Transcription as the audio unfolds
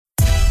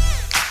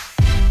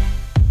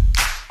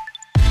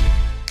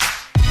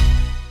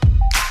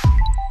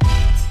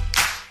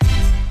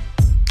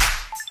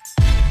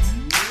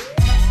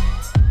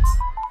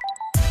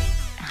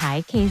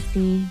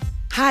Casey.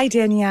 Hi,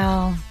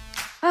 Danielle.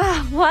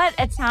 What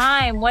a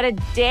time. What a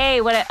day.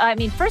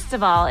 First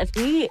of all, if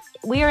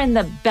we are in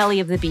the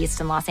belly of the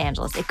beast in Los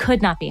Angeles, it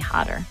could not be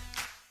hotter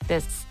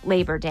this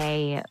Labor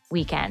Day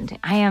weekend.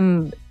 I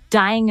am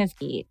dying of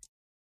heat,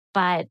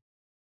 but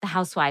the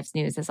Housewives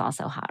news is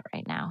also hot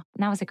right now.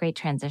 And that was a great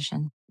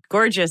transition.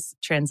 Gorgeous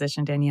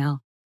transition,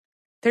 Danielle.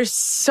 There's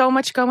so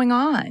much going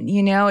on.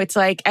 You know, it's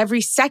like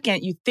every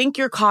second you think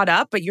you're caught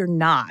up, but you're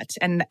not.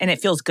 And it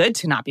feels good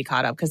to not be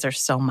caught up because there's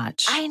so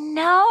much. I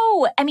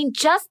know. I mean,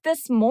 just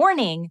this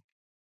morning,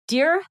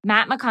 dear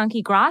Matt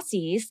McConkey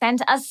Grassi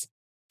sent us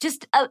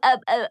just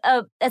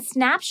a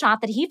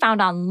snapshot that he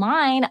found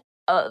online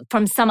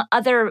from some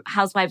other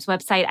Housewives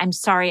website. I'm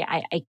sorry,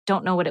 I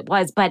don't know what it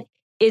was, but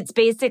it's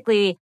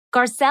basically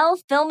Garcelle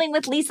filming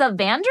with Lisa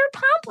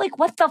Vanderpump? Like,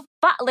 what the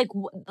fuck?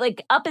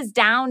 Like up is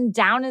down,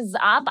 down is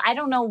up. I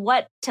don't know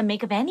what to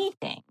make of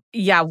anything.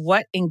 Yeah,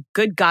 what in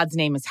good God's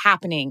name is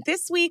happening?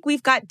 This week,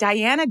 we've got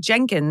Diana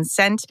Jenkins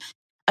sent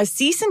a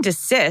cease and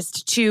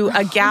desist to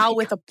a gal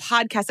with a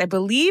podcast. I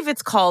believe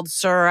it's called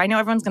Sir. I know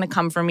everyone's going to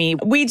come for me.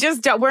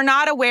 We're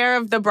not aware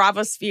of the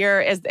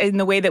Bravosphere as in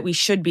the way that we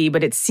should be,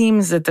 but it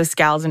seems that this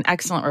gal is an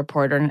excellent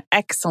reporter, an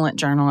excellent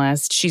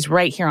journalist. She's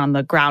right here on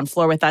the ground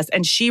floor with us,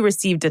 and she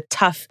received a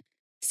tough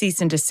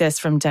cease and desist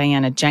from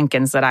Diana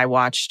Jenkins that I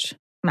watched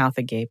mouth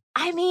agape.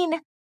 I mean,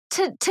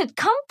 to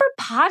come for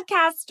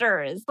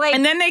podcasters.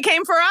 And then they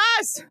came for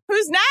us.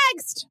 Who's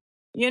next?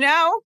 You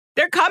know?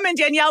 They're coming,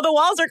 Danielle. The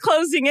walls are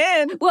closing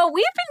in. Well,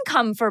 we've been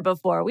come for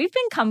before.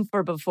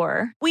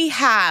 We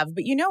have.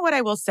 But you know what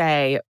I will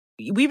say?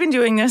 We've been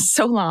doing this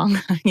so long.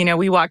 You know,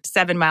 we walked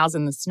 7 miles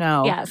in the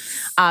snow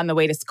on the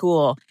way to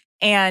school.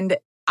 And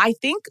I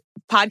think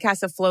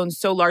podcasts have flown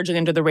so largely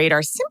under the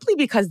radar simply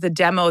because the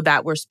demo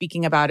that we're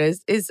speaking about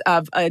is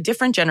of a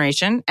different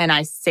generation. And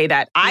I say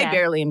that I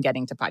barely am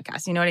getting to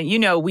podcasts. You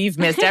know, we've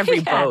missed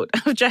every boat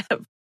of Jeff.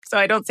 So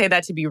I don't say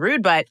that to be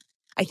rude, but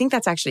I think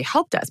that's actually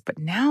helped us. But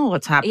now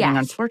what's happening,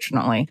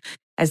 unfortunately,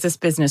 as this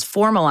business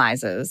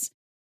formalizes,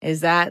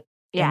 is that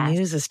the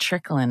news is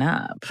trickling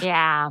up.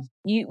 Yeah.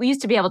 We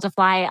used to be able to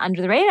fly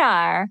under the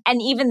radar. And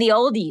even the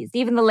oldies,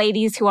 even the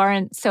ladies who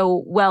aren't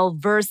so well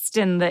versed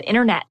in the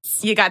internet.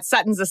 You got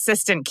Sutton's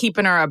assistant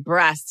keeping her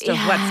abreast of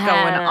what's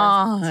going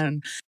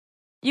on.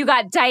 You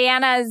got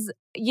Diana's,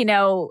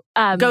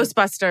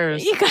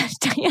 Ghostbusters. You got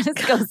Diana's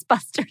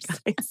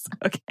Ghostbusters.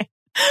 Okay.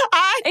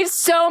 I have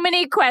so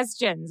many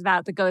questions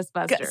about the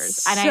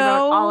Ghostbusters, and I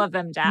wrote all of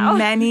them down.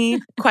 Many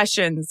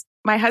questions.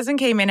 My husband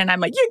came in and I'm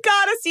like, you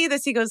gotta see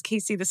this. He goes,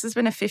 Casey, this has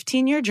been a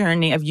 15-year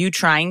journey of you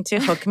trying to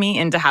hook me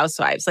into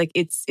Housewives. Like,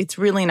 it's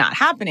really not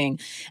happening.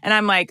 And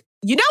I'm like,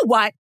 you know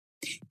what?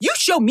 You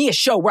show me a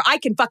show where I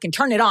can fucking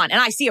turn it on and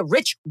I see a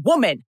rich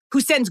woman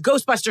who sends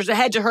Ghostbusters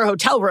ahead to her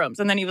hotel rooms.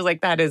 And then he was like,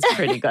 that is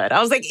pretty good.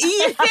 I was like,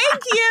 thank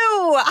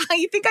you.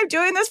 You think I'm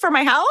doing this for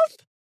my health?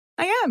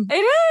 I am. It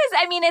is.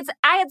 I mean,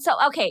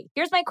 okay,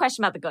 here's my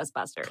question about the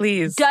Ghostbusters.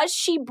 Please. Does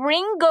she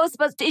bring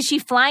Ghostbusters? Is she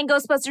flying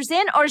Ghostbusters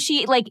in? Or is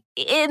she like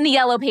in the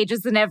yellow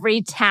pages in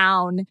every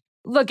town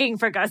looking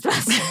for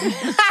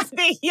Ghostbusters?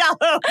 The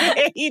yellow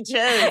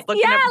pages.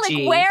 Looking up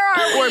G. Where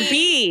are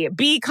we? Or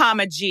B,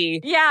 comma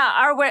G.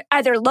 Yeah.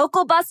 Are there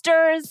local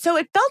busters? So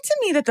it felt to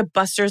me that the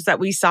busters that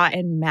we saw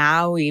in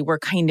Maui were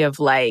kind of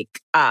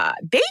like,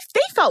 they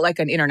felt like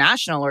an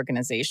international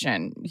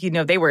organization. You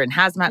know, they were in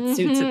hazmat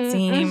suits, it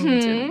seemed.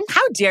 Mm-hmm.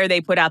 How dare they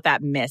put out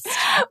that mist?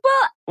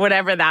 Well,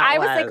 whatever that I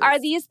was. was like, are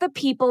these the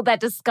people that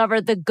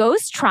discovered the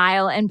ghost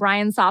trial in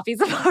Brian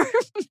Safi's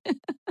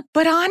apartment?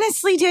 But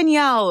honestly,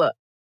 Danielle,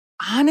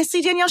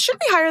 should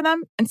we hire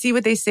them and see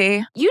what they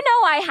say? You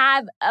know,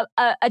 I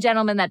have a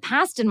gentleman that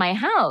passed in my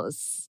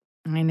house.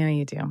 I know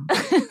you do.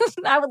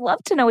 I would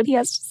love to know what he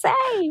has to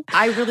say.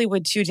 I really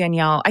would too,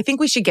 Danielle. I think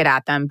we should get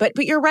at them. But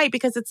you're right,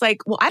 because it's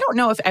like, well, I don't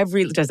know if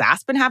does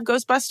Aspen have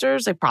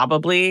Ghostbusters? Like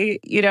probably,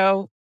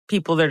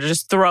 people that are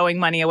just throwing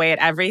money away at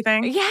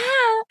everything. Yeah.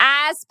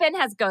 Aspen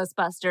has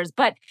Ghostbusters.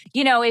 But,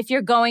 if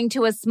you're going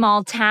to a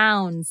small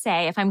town,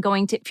 say, if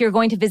you're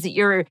going to visit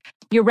your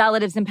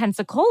relatives in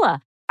Pensacola,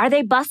 are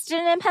they busting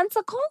in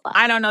Pensacola?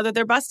 I don't know that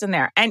they're busting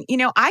there. And,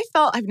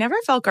 I've never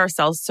felt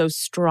Garcelle so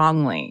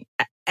strongly.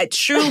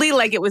 Truly,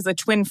 like it was a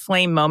twin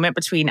flame moment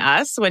between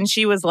us when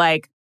she was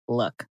like,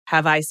 look,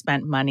 have I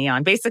spent money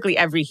on basically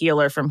every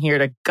healer from here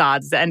to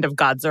the end of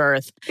God's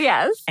earth?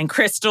 Yes. And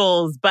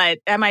crystals. But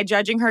am I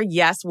judging her?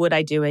 Yes. Would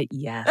I do it?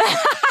 Yes.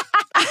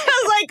 I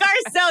was like,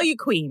 Garcelle, you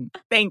queen.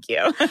 Thank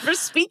you for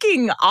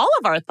speaking all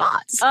of our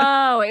thoughts.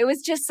 Oh, it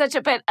was just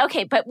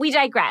but we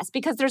digress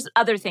because there's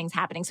other things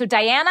happening. So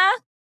Diana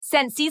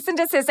sent cease and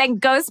desist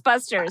and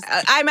Ghostbusters.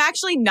 I'm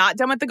actually not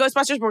done with the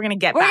Ghostbusters. We're going to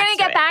get back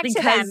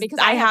to them because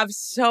I have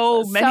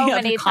so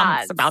many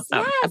comments about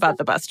them, about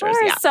the Busters.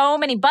 Yeah. So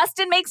many.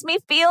 Bustin' makes me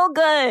feel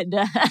good.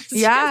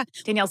 Yeah.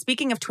 Danielle,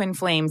 speaking of twin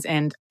flames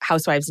and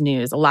Housewives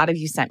news, a lot of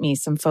you sent me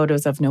some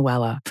photos of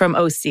Noella from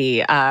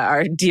OC,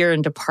 our dear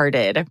and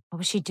departed. What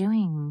was she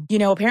doing?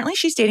 Apparently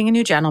she's dating a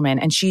new gentleman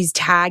and she's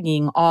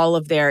tagging all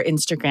of their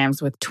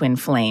Instagrams with twin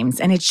flames.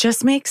 And it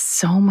just makes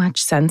so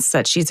much sense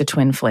that she's a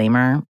twin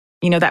flamer.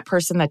 that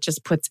person that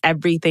just puts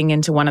everything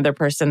into one other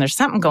person. There's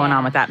something going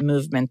on with that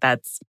movement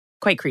that's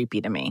quite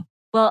creepy to me.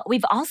 Well,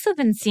 we've also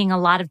been seeing a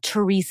lot of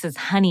Teresa's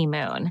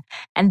honeymoon,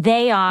 and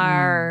they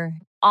are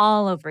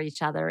all over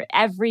each other,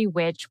 every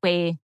which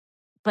way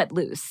but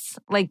loose.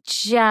 Like,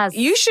 just...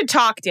 You should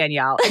talk,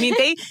 Danielle. I mean,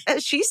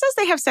 she says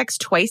they have sex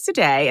twice a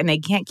day, and they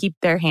can't keep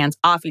their hands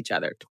off each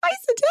other.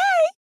 Twice a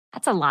day?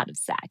 That's a lot of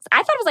sex.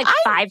 I thought it was like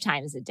 5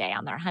 times a day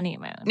on their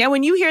honeymoon. Now,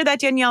 when you hear that,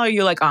 Danielle, are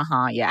you like, I'm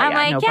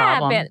like, no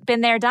problem?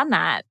 Been there, done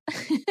that.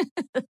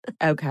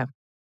 Okay.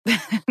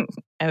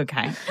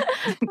 Okay.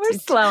 We're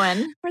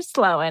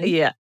slowing.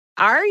 Yeah.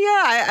 Are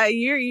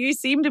you? You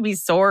seem to be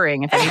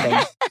soaring, if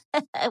anything.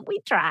 We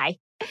try.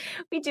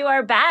 We do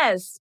our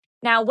best.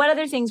 Now, what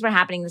other things were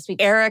happening this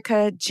week?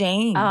 Erika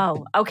Jayne.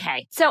 Oh,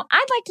 okay. So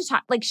I'd like to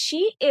talk,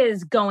 she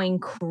is going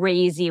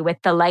crazy with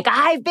the,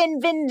 I've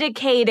been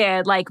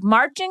vindicated,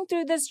 marching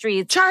through the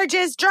streets.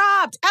 Charges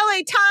dropped.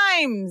 LA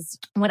Times.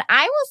 What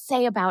I will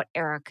say about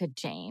Erika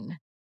Jayne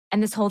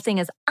and this whole thing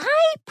is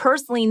I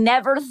personally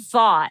never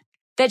thought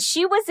that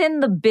she was in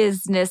the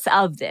business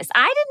of this.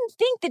 I didn't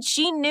think that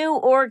she knew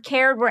or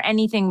cared where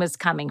anything was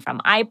coming from.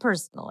 I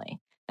personally.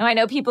 Now, I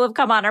know people have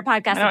come on our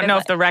podcast. I don't know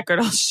if the record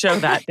will show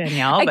that,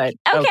 Danielle, but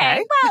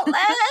okay. Well, you're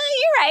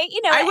right.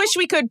 I wish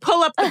we could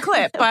pull up the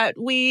clip, but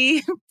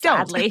we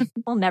don't. Sadly,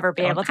 we'll never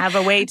be able to. Have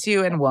a way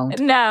to and won't.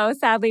 No,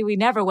 sadly, we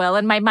never will.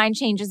 And my mind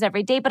changes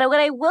every day. But what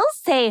I will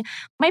say,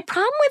 my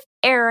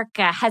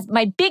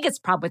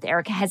biggest problem with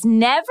Erika has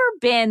never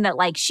been that,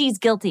 she's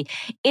guilty.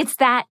 It's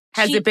that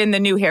Has it been the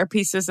new hair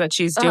pieces that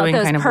she's doing,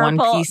 kind of one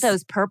piece?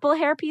 Those purple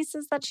hair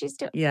pieces that she's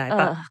doing? Yeah, I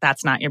thought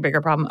that's not your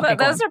bigger problem. Okay,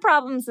 those are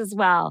problems as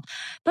well.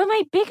 But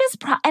my biggest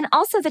problem, and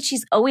also that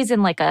she's always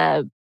in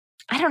a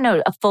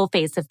full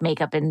face of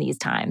makeup in these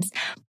times.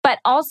 But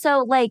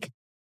also,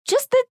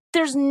 just that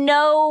there's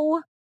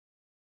no...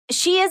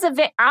 She is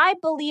I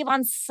believe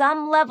on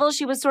some level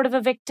she was sort of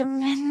a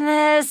victim in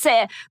this.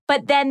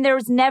 But then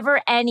there's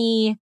never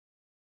any...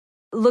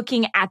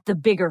 looking at the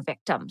bigger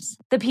victims,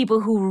 the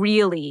people who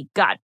really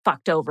got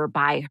fucked over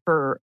by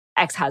her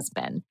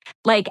ex-husband.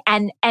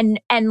 And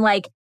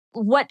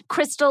what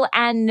Crystal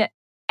and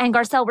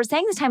Garcelle were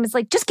saying this time is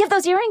just give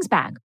those earrings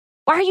back.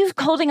 Why are you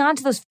holding on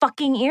to those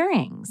fucking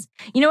earrings?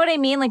 You know what I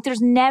mean?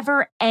 There's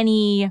never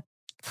any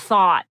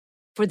thought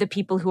for the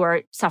people who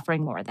are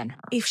suffering more than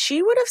her. If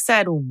she would have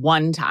said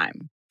one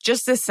time,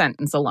 just this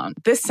sentence alone,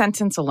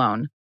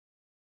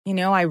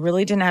 I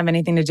really didn't have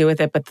anything to do with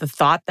it, but the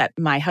thought that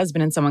my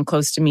husband and someone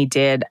close to me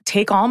did,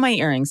 take all my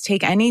earrings,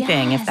 take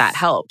anything if that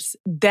helps,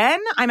 then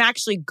I'm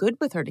actually good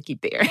with her to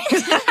keep the earrings.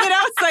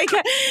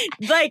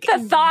 It's like the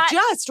thought.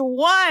 Just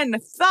one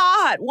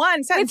thought,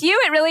 one sentence. With you,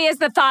 it really is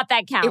the thought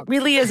that counts. It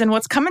really is. And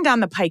what's coming down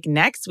the pike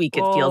next week,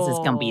 it feels is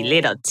going to be a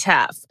little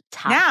tough.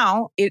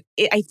 Now,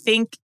 I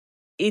think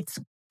it's...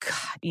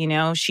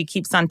 she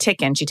keeps on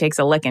ticking. She takes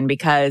a licking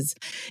because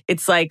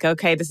it's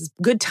okay, this is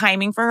good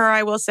timing for her.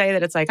 I will say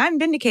that it's I'm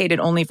vindicated,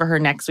 only for her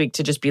next week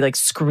to just be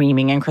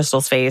screaming in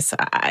Crystal's face.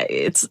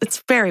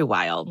 It's very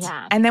wild.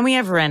 Yeah. And then we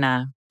have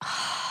Rinna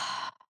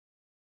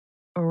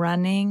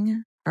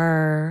running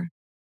her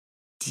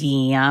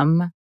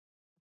DM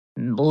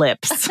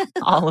lips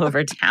all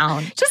over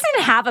town. Just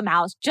didn't have a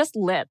mouth, just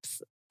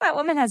lips. That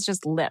woman has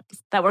just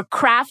lips that were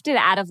crafted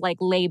out of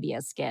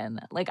labia skin.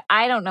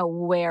 I don't know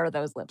where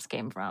those lips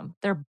came from.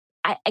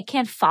 I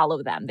can't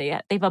follow them. They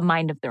have a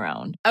mind of their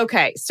own.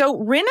 Okay, so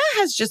Rinna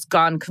has just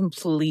gone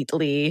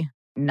completely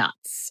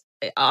nuts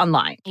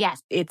online.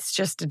 Yes. It's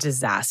just a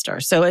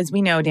disaster. So as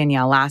we know,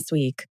 Danielle, last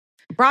week,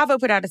 Bravo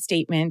put out a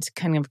statement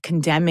kind of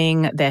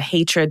condemning the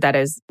hatred that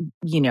is,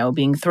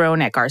 being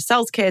thrown at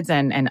Garcelle's kids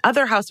and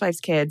other housewives'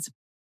 kids.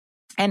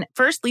 And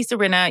first, Lisa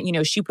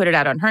Rinna, she put it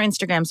out on her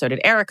Instagram, so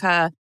did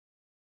Erika.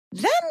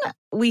 Then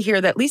we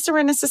hear that Lisa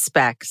Rinna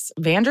suspects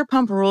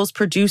Vanderpump Rules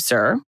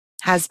producer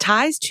has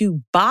ties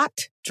to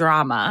bot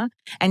drama,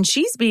 and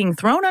she's being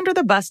thrown under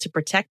the bus to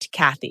protect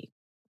Kathy.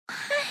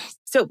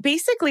 So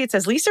basically, it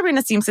says Lisa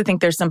Rinna seems to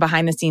think there's some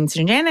behind-the-scenes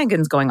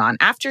shenanigans going on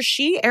after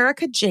she,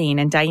 Erika Jayne,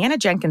 and Diana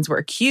Jenkins were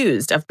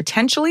accused of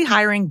potentially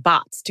hiring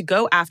bots to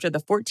go after the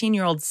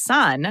 14-year-old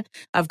son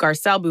of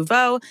Garcelle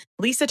Beauvais.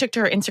 Lisa took to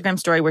her Instagram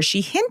story where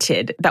she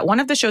hinted that one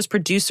of the show's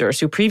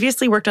producers who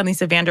previously worked on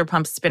Lisa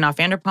Vanderpump's spinoff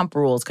Vanderpump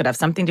Rules could have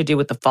something to do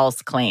with the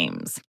false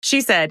claims. She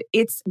said,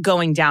 it's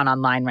going down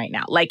online right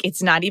now.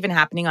 It's not even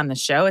happening on the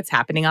show, it's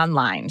happening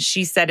online.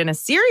 She said in a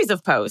series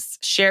of posts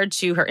shared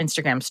to her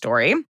Instagram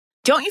story,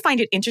 don't you find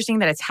it interesting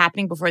that it's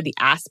happening before the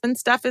Aspen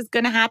stuff is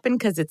going to happen?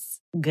 Because it's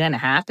going to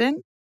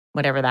happen,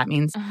 whatever that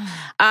means.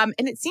 And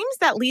it seems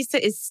that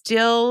Lisa is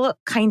still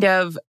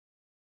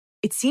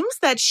it seems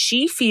that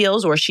she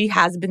feels or she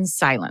has been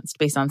silenced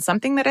based on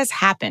something that has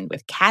happened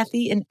with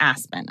Kathy and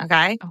Aspen,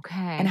 okay? Okay.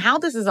 And how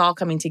this is all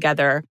coming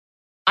together,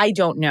 I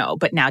don't know.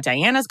 But now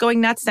Diana's going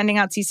nuts, sending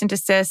out cease and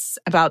desist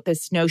about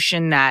this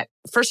notion that,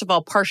 first of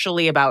all,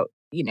 partially about,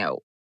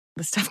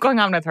 the stuff going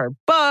on with her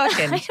book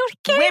and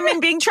women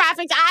being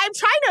trafficked. I'm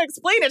trying to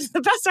explain it to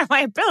the best of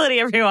my ability,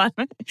 everyone.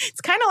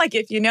 It's kind of like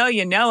if you know,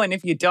 you know, and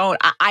if you don't,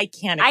 I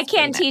can't explain I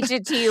can't teach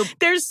it to you.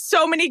 There's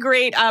so many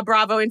great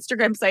Bravo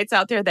Instagram sites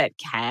out there that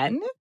can.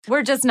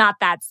 We're just not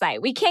that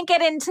site. We can't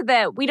get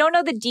into we don't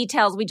know the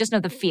details. We just know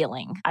the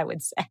feeling, I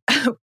would say.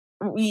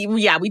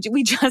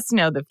 We just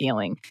know the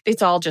feeling.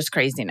 It's all just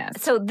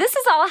craziness. So this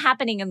is all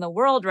happening in the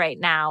world right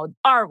now,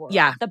 our world,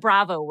 the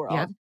Bravo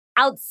world,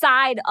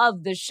 outside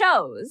of the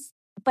shows.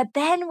 But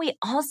then we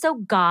also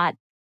got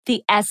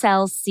the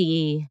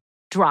SLC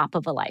drop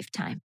of a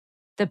lifetime,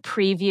 the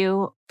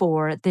preview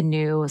for the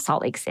new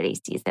Salt Lake City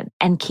season.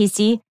 And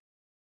Casey,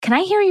 can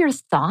I hear your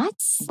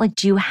thoughts? Like,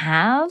 do you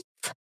have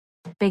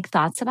big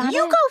thoughts about it?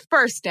 You go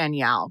first,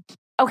 Danielle.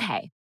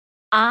 Okay.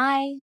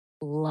 I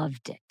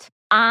loved it.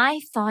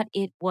 I thought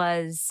it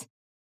was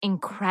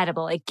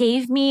incredible. It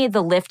gave me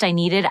the lift I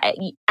needed.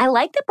 I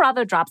like that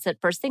Bravo drops it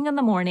first thing in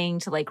the morning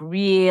to like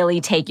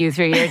really take you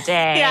through your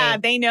day. Yeah,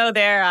 they know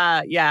they're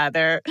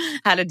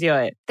how to do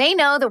it. They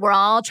know that we're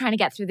all trying to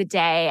get through the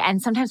day,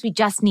 and sometimes we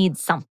just need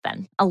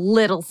something, a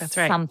little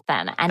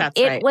something. And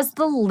it was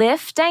the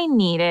lift I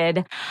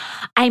needed.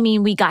 I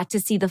mean, we got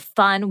to see the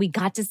fun. We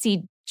got to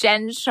see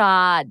Jen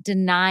Shah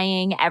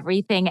denying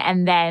everything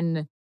and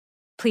then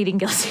pleading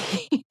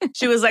guilty.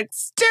 She was like,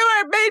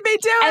 Stuart made me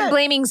do it. And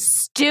blaming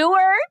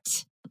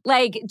Stuart.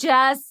 Like,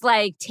 just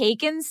like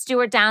taking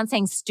Stuart down,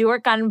 saying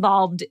Stuart got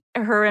involved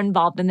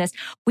in this.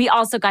 We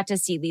also got to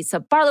see Lisa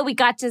Barlow. We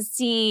got to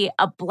see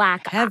a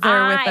black Heather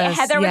eye. with us.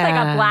 Heather with like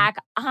a black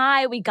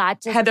eye. We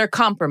got to Heather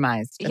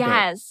compromised.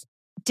 Yes.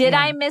 Did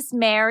I miss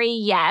Mary?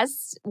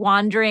 Yes.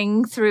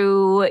 Wandering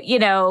through,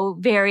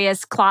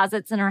 various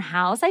closets in her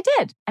house. I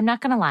did. I'm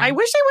not going to lie. I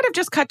wish I would have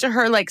just cut to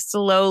her like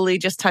slowly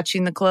just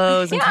touching the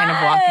clothes and kind of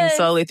walking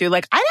slowly through.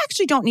 Like, I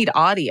actually don't need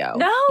audio.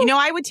 No.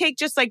 I would take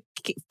just like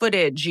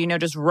footage,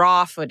 just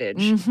raw footage.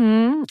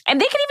 Mm-hmm. And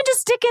they could even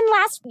just stick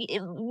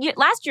in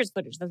last year's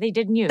footage that they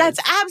didn't use. That's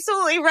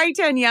absolutely right,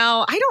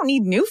 Danielle. I don't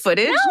need new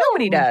footage. No.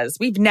 Nobody does.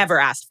 We've never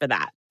asked for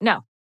that.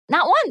 No.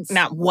 Not once.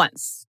 Not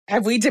once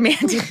have we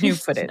demanded new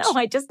footage. No,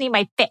 I just need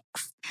my fix.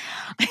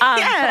 But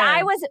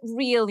I was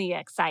really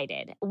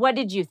excited. What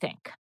did you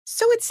think?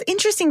 So it's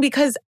interesting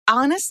because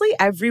honestly,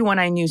 everyone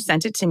I knew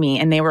sent it to me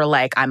and they were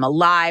like, I'm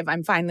alive.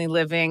 I'm finally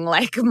living.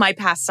 Like, my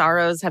past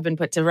sorrows have been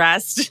put to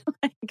rest.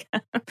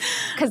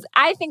 Because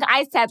I think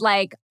I said,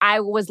 like, I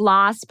was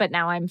lost, but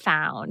now I'm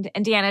found.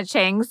 And Deanna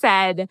Chang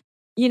said,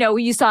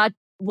 you saw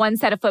one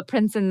set of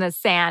footprints in the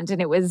sand and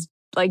it was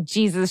like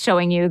Jesus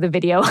showing you the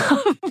video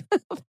of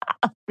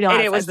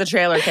And it was the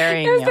trailer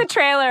carrying you. It was the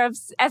trailer of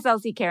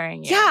SLC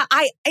carrying you. Yeah,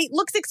 it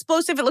looks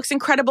explosive. It looks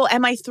incredible.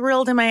 Am I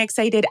thrilled? Am I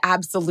excited?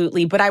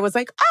 Absolutely. But I was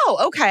like,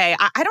 oh, okay.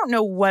 I don't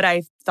know what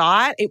I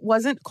thought. It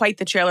wasn't quite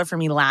the trailer for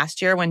me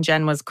last year when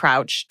Jen was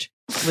crouched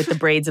with the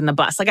braids in the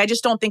bus. Like, I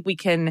just don't think we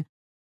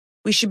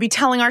should be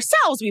telling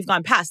ourselves we've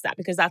gone past that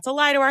because that's a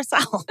lie to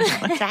ourselves.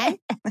 Okay?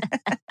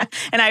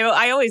 And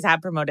I always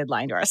have promoted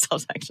lying to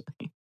ourselves,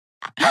 actually.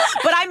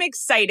 But I'm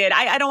excited.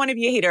 I don't want to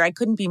be a hater. I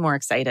couldn't be more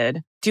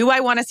excited. Do I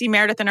want to see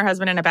Meredith and her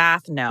husband in a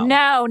bath? No.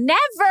 No,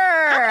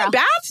 never. How many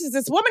baths is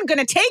this woman going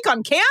to take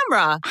on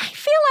camera? I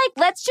feel like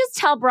let's just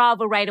tell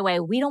Bravo right away.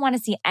 We don't want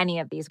to see any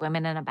of these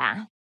women in a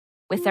bath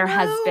with their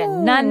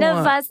husband. None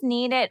of us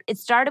need it. It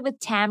started with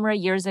Tamra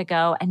years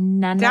ago and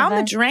none of us. Down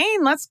the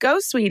drain. Let's go,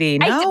 sweetie.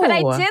 No. But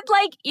I did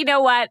like, you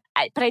know what?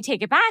 But I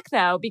take it back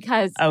though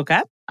because...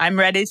 Okay. I'm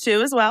ready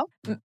to as well.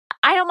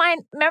 I don't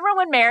mind. Remember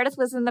when Meredith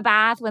was in the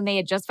bath when they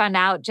had just found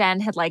out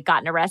Jen had like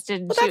gotten arrested?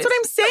 Well, that's what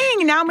I'm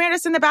saying. Now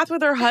Meredith's in the bath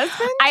with her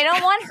husband? I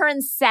don't want her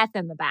and Seth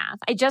in the bath.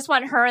 I just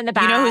want her in the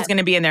bath. You know who's going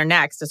to be in there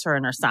next? It's her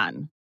and her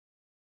son.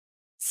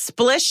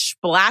 Splish,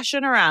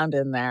 splashing around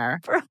in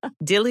there.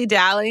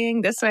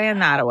 Dilly-dallying this way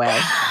and that way.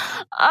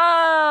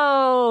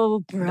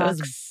 Oh,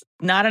 Brooks.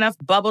 Not enough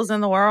bubbles in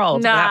the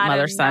world for that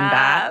mother-son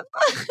bath.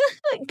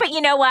 But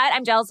you know what?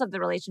 I'm jealous of the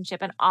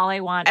relationship and all I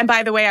want. And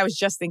by the way, I was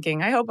just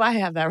thinking, I hope I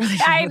have that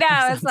relationship. I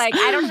know. It's like,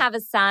 I don't have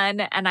a son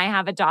and I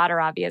have a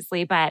daughter,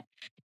 obviously. But,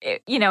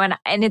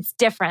 and it's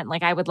different.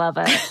 Like, I would love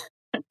a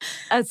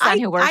son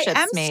who worships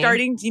me. I am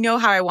starting, you know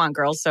how I want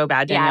girls so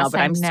bad, Danielle,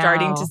 but I'm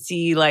starting to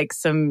see like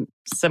some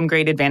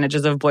great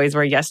advantages of boys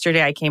where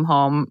yesterday I came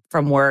home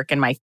from work and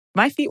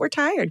my feet were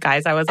tired,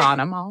 guys. I was on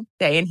them all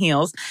day in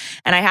heels.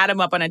 And I had them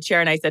up on a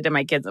chair and I said to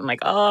my kids, I'm like,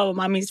 oh,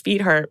 mommy's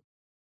feet hurt.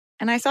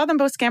 And I saw them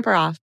both scamper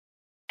off.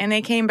 And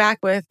they came back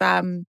with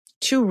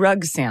 2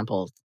 rug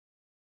samples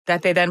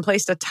that they then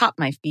placed atop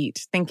my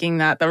feet, thinking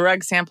that the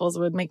rug samples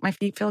would make my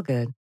feet feel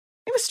good.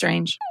 It was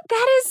strange.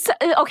 That is,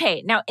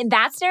 okay. Now, in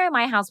that scenario,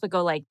 my house would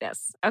go like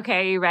this.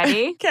 Okay, you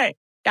ready? Okay,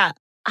 yeah.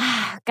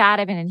 God,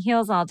 I've been in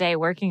heels all day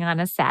working on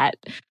a set.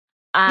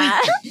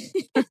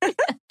 It's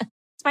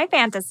my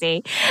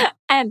fantasy.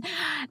 And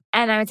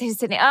I would say to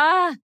Sydney,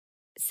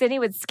 Sydney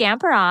would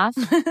scamper off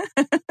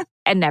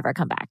and never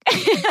come back.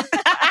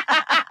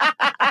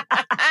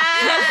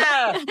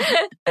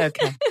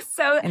 Okay.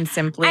 So and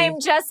simply I'm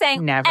just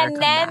saying. Never and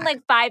then back.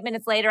 like 5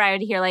 minutes later, I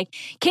would hear like,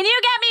 "Can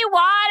you get me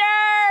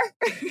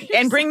water?"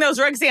 And bring those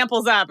rug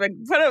samples up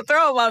and throw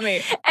them on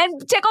me.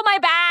 And tickle my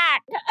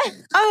back.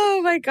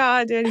 Oh my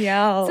God,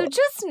 Danielle. So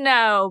just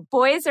know,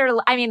 boys are,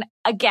 I mean,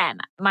 again,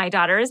 my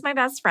daughter is my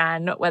best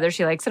friend, whether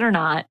she likes it or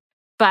not.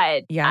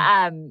 But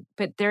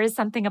but there is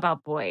something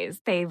about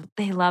boys. They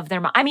love their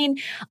mom. I mean,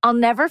 I'll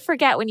never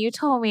forget when you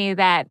told me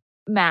that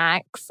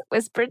Max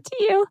whispered to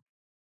you,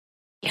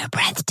 "You're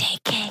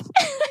breathtaking."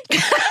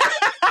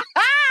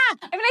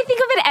 I mean, I think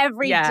of it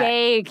every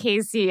day,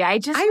 Casey. I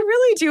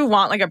really do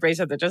want like a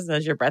bracelet that just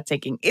says you're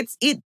breathtaking. It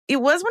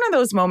was one of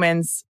those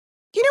moments,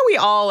 you know, we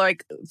all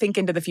like think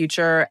into the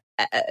future,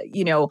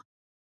 you know,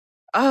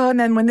 oh, and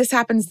then when this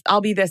happens,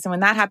 I'll be this. And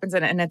when that happens,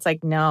 and it's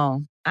like,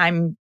 no,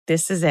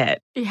 this is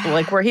it. Yeah.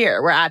 Like we're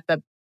here. We're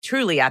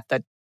truly at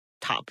the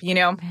top, you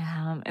know?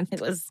 Yeah. And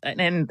it was,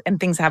 and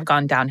things have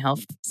gone downhill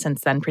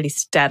since then pretty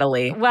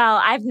steadily.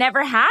 Well, I've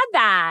never had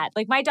that.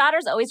 Like my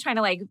daughter's always trying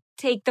to like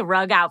take the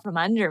rug out from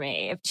under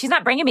me. If she's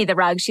not bringing me the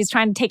rug, she's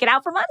trying to take it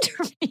out from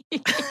under me.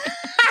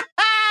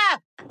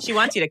 She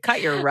wants you to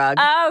cut your rug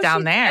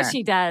down there.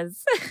 She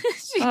does.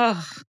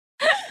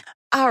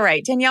 All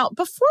right, Danielle,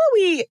 before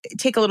we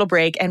take a little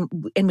break and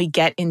we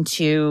get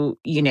into,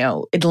 you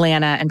know,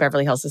 Atlanta and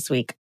Beverly Hills this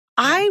week,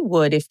 I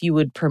would, if you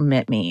would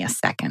permit me a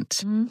second,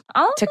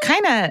 to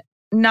kind of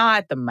gnaw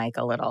at the mic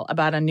a little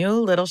about a new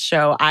little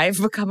show I've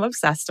become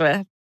obsessed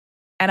with.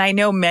 And I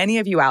know many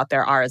of you out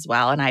there are as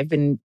well. And I've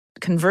been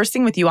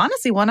conversing with you,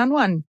 honestly,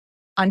 one-on-one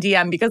on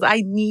DM because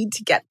I need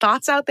to get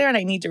thoughts out there and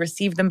I need to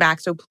receive them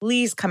back. So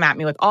please come at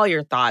me with all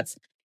your thoughts.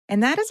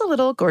 And that is a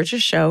little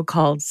gorgeous show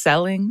called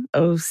Selling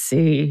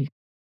OC.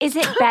 Is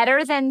it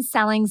better than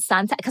Selling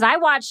Sunset? Because I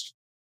watched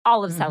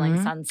all of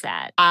Selling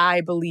Sunset.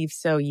 I believe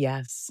so,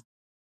 yes.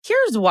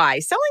 Here's why.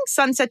 Selling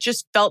Sunset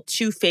just felt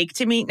too fake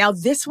to me. Now,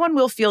 this one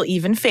will feel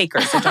even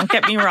faker, so don't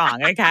get me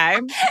wrong, okay?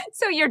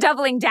 So you're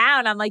doubling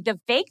down on like the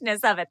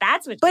fakeness of it.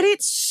 That's what. But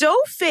it's so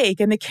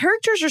fake, and the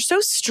characters are so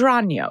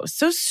strange,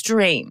 so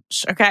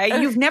strange, okay?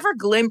 You've never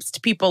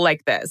glimpsed people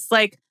like this.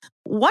 Like,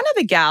 one of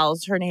the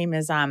gals, her name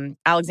is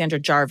Alexandra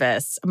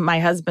Jarvis. My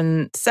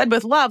husband said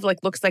with love, like,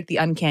 looks like the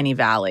Uncanny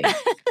Valley.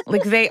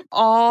 Like, they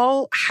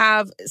all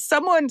have...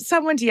 Someone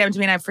DM'd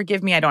me, and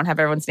forgive me, I don't have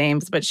everyone's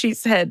names, but she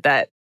said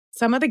that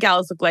some of the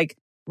gals look like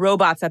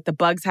robots that the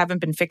bugs haven't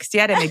been fixed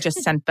yet, and they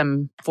just sent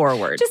them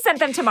forward. Just sent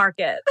them to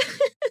market.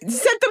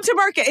 Sent them to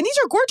market. And these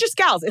are gorgeous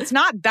gals. It's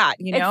not that,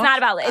 you know? It's not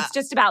about, it's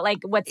just about like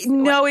what's...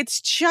 No,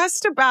 it's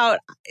just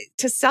about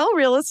to sell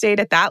real estate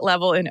at that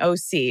level in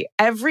OC.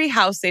 Every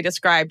house they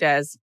described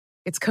as,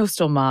 it's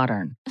coastal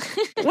modern.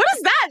 What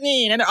does that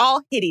mean? And they're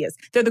all hideous.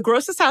 They're the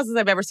grossest houses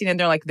I've ever seen. And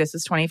they're like, this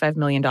is $25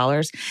 million.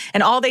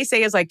 And all they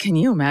say is like, can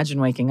you imagine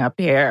waking up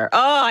here?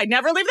 Oh, I'd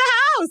never leave the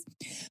house.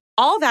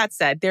 All that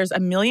said, there's a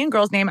million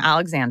girls named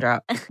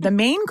Alexandra. The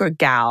main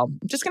gal,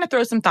 I'm just going to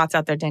throw some thoughts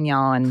out there,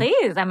 Danielle. And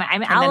please,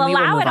 I'll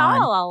allow it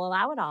all. I'll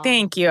allow it all.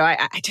 Thank you.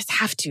 I just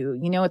have to.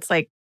 You know, it's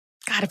like,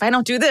 God, if I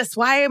don't do this,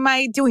 why am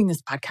I doing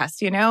this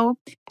podcast, you know?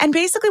 And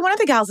basically, one of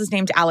the gals is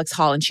named Alex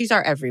Hall, and she's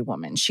our every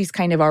woman. She's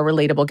kind of our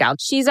relatable gal.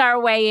 She's our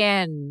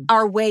way in.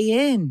 Our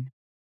way in.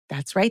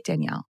 That's right,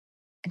 Danielle.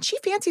 And she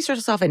fancies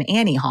herself an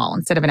Annie Hall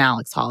instead of an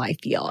Alex Hall, I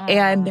feel.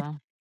 And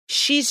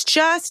she's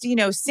just, you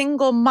know,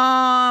 single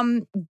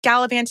mom,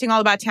 gallivanting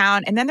all about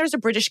town. And then there's a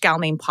British gal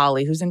named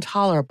Polly who's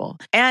intolerable.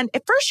 And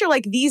at first you're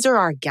like, these are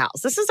our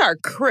gals. This is our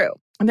crew.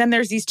 And then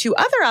there's these two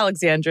other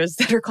Alexandras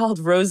that are called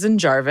Rose and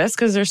Jarvis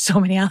because there's so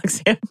many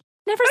Alexandras.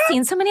 Never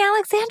seen so many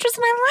Alexandras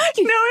in my life.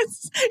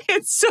 No,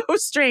 it's so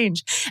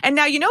strange. And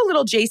now, you know,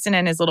 little Jason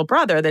and his little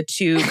brother, the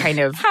two kind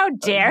of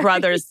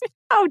brothers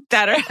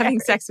that are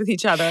having sex with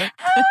each other.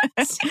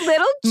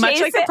 Little Jason.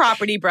 Much like the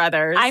Property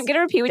Brothers. I'm going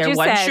to repeat what you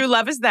said. Their one true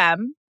love is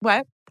them.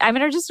 What? I'm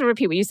going to just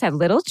repeat what you said.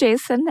 Little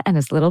Jason and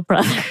his little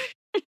brother.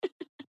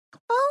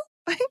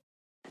 Well,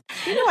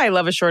 you know I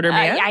love a shorter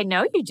man. I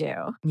know you do.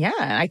 Yeah,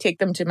 I take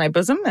them to my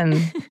bosom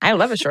and I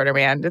love a shorter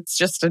man. It's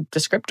just a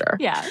descriptor.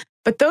 Yeah.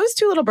 But those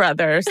two little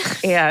brothers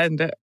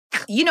and,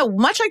 you know,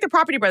 much like the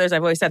Property Brothers,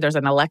 I've always said there's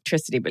an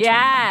electricity between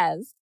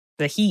them.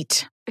 The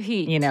heat,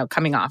 you know,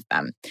 coming off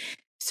them.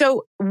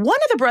 So one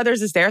of the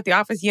brothers is there at the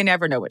office. You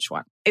never know which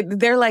one.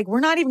 They're like,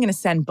 we're not even going to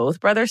send both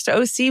brothers to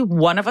OC.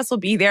 One of us will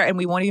be there and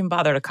we won't even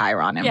bother to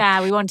Chiron him.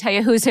 Yeah, we won't tell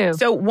you who's who.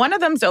 So one of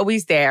them's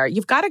always there.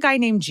 You've got a guy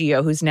named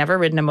Gio who's never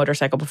ridden a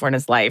motorcycle before in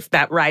his life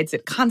that rides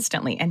it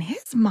constantly. And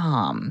his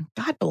mom,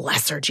 God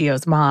bless her,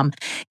 Gio's mom,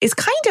 is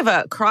kind of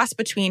a cross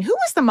between, who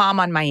was the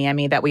mom on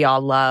Miami that we all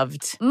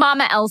loved?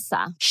 Mama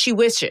Elsa. She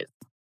wishes.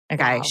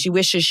 Okay. Wow. She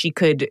wishes she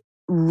could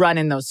run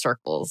in those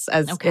circles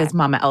as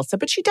Mama Elsa.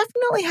 But she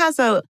definitely has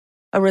a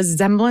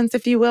resemblance,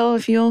 if you will,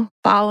 if you'll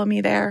follow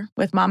me there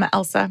with Mama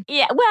Elsa.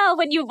 Yeah, well,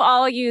 when you've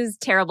all used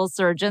terrible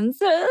surgeons,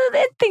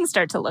 things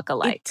start to look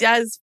alike. It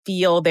does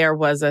feel there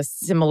was a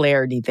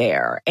similarity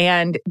there.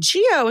 And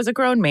Gio is a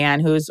grown man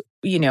who's,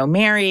 you know,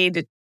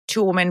 married to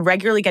a woman,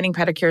 regularly getting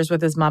pedicures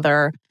with his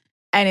mother,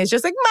 and is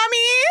just like, Mommy!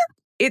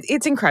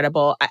 It's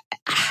incredible.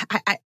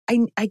 I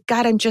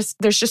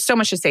there's just so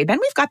much to say. Then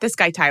we've got this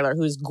guy, Tyler,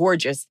 who's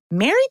gorgeous,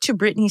 married to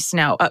Brittany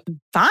Snow, a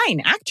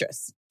fine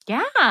actress.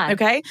 Yeah.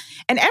 Okay.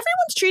 And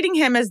everyone's treating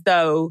him as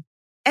though,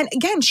 and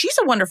again, she's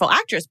a wonderful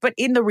actress, but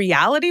in the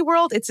reality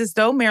world, it's as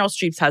though Meryl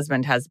Streep's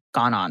husband has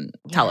gone on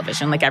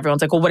television. Like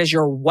everyone's like, well, what does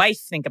your wife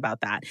think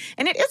about that?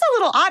 And it is a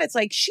little odd. It's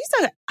like, she's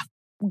a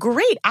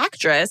great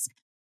actress.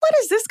 What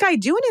is this guy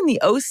doing in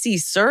the OC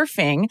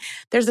surfing?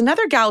 There's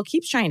another gal who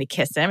keeps trying to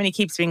kiss him, and he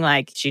keeps being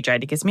like, she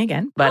tried to kiss me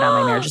again, but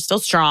my marriage is still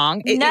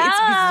strong. It's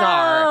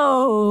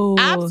bizarre.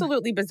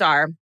 Absolutely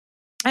bizarre.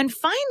 And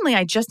finally,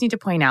 I just need to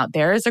point out,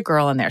 there is a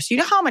girl in there. So you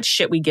know how much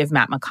shit we give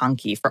Matt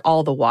McConkey for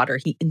all the water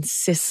he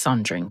insists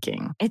on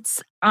drinking?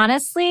 It's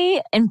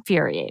honestly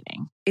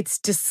infuriating. It's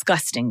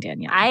disgusting,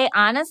 Danielle.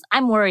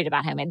 I'm worried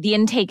about him. The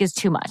intake is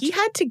too much. He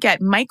had to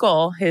get,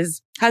 Michael,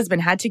 his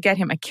husband, had to get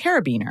him a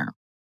carabiner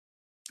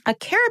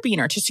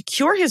to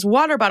secure his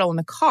water bottle in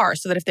the car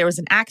so that if there was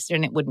an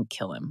accident, it wouldn't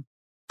kill him.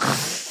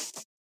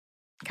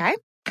 Okay?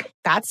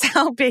 That's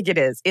how big it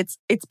is.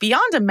 It's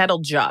beyond a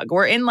metal jug.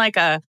 We're in like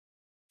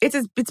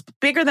it's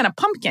bigger than a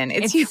pumpkin.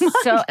 It's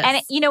humongous.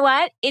 And you know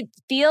what? It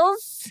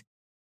feels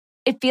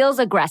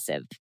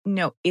aggressive.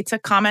 No, it's a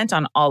comment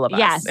on all of us.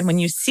 Yes. And when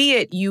you see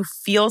it, you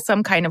feel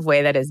some kind of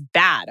way that is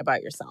bad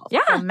about yourself.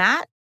 Yeah. So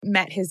Matt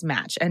met his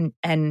match,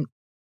 and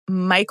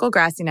Michael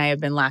Grassi and I have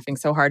been laughing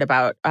so hard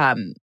about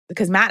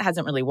because Matt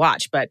hasn't really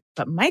watched, but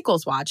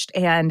Michael's watched,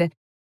 and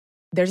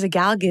there's a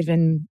gal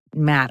giving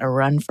Matt a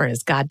run for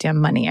his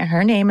goddamn money.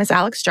 Her name is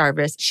Alex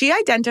Jarvis. She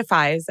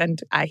identifies,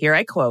 and here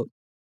I quote,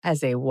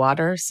 as a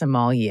water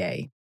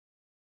sommelier.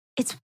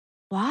 It's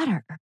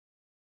water.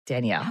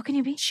 Danielle. How can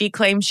you be? She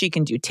claims she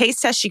can do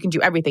taste tests. She can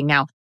do everything.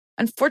 Now,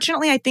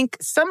 unfortunately, I think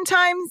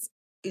sometimes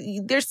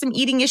there's some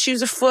eating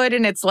issues afoot,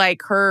 and it's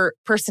like her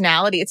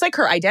personality. It's like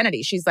her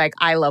identity. She's like,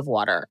 I love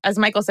water. As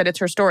Michael said, it's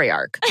her story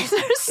arc.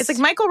 It's like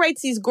Michael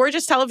writes these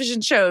gorgeous television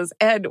shows,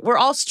 and we're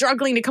all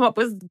struggling to come up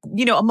with,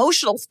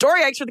 emotional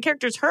story arcs for the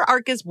characters. Her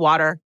arc is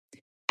water.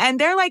 And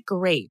they're like,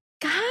 great.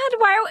 God,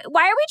 why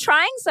are we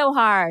trying so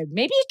hard?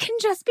 Maybe it can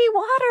just be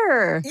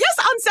water. Yes,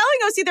 on Selling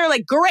OC, they're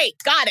like, great,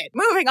 got it,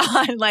 moving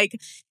on.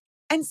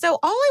 And so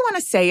all I want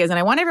to say is, and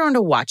I want everyone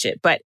to watch it,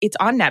 but it's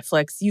on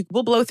Netflix. You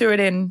will blow through it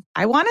in,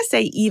 I want to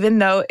say, even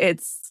though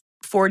it's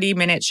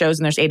 40-minute shows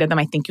and there's 8 of them,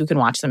 I think you can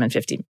watch them in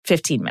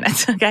 15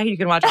 minutes. Okay, you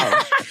can watch all of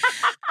them.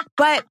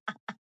 But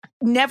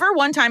never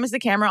one time is the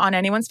camera on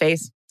anyone's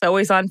face. It's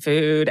always on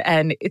food,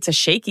 and it's a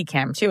shaky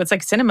cam too. It's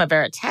like cinema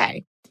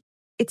verite.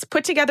 It's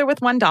put together with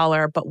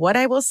 $1, but what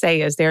I will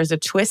say is there's a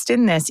twist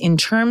in this in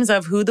terms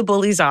of who the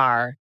bullies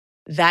are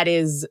that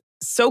is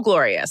so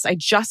glorious. I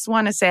just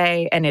want to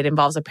say, and it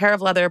involves a pair of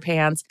leather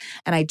pants,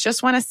 and I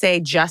just want to say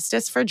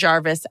justice for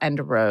Jarvis and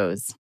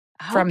Rose.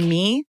 Okay. From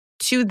me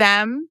to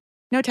them,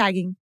 no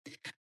tagging.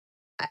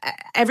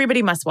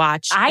 Everybody must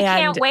watch. I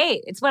can't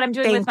wait. It's what I'm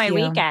doing with my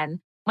weekend.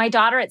 My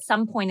daughter at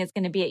some point is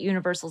going to be at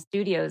Universal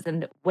Studios,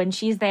 and when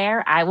she's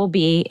there, I will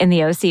be in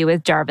the OC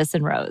with Jarvis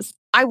and Rose.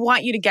 I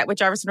want you to get with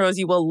Jarvis and Rose.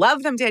 You will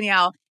love them,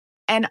 Danielle.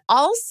 And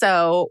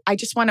also, I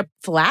just want to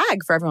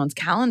flag for everyone's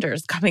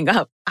calendars coming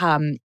up.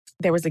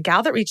 There was a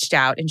gal that reached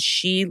out, and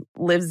she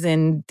lives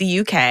in the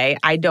UK.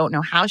 I don't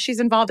know how she's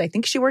involved. I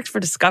think she worked for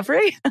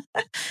Discovery.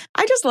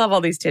 I just love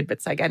all these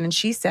tidbits I get. And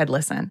she said,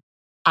 listen,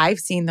 I've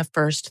seen the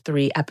first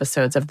 3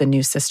 episodes of the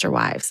new Sister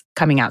Wives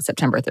coming out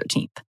September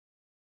 13th.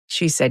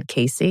 She said,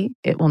 Casey,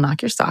 it will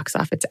knock your socks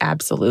off. It's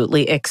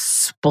absolutely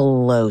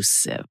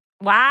explosive.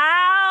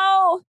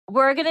 Wow.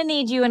 We're going to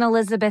need you and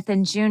Elizabeth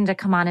and June to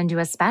come on and do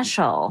a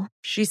special.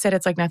 She said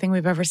it's like nothing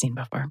we've ever seen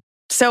before.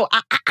 So,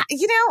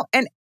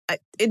 and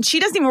she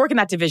doesn't even work in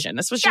that division.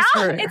 This was just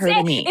her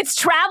to me. It's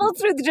traveled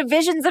through the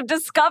divisions of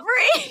Discovery.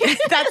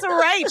 That's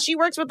right. She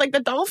works with like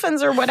the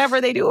dolphins or whatever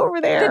they do over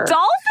there. The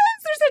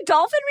dolphins? There's a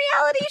dolphin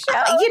reality show?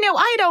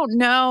 I don't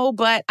know,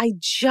 but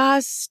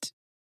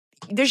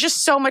there's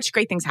just so much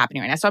great things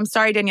happening right now. So I'm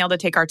sorry, Danielle, to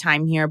take our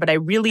time here, but I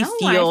really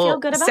feel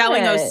good about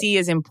Selling it. OC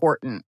is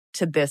important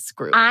to this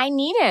group. I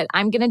need it.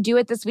 I'm going to do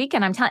it this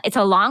weekend. I'm telling it's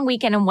a long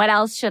weekend, and what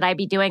else should I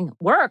be doing?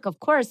 Work, of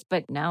course,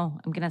 but no,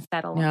 I'm going to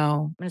settle.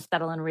 No. I'm going to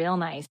settle in real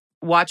nice.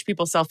 Watch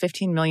people sell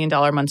 $15 million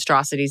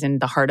monstrosities in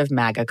the heart of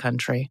MAGA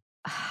country.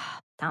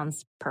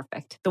 Sounds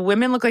perfect. The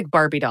women look like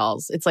Barbie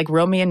dolls. It's like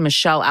Romeo and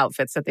Michelle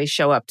outfits that they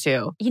show up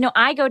to.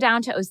 I go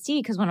down to OC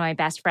because one of my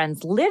best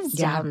friends lives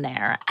down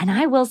there. And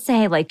I will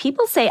say,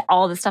 people say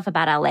all this stuff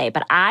about LA,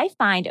 but I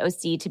find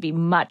OC to be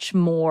much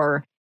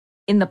more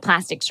in the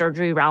plastic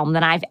surgery realm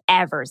than I've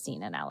ever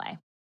seen in LA.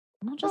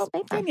 I'll just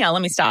say that. Danielle,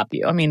 let me stop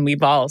you. I mean,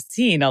 we've all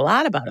seen a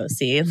lot about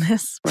OC in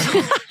this.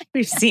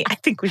 I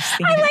think we've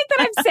seen I like that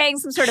I'm saying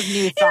some sort of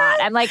new thought.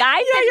 I'm like,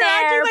 I've been there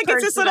acting like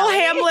it's this little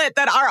Hamlet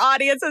that our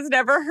audience has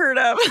never heard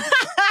of.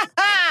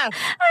 I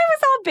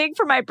was all big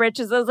for my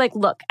britches. I was like,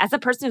 look, as a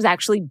person who's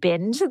actually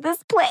been to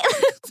this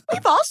place.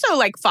 We've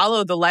also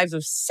followed the lives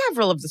of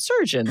several of the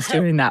surgeons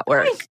doing that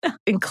work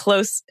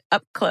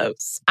up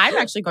close. I'm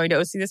actually going to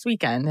OC this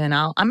weekend, and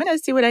I'm going to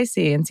see what I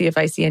see and see if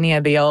I see any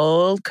of the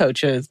old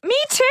coaches. Me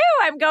too.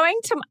 I'm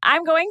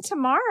going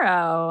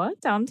tomorrow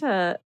down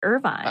to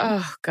Irvine.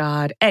 Oh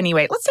God.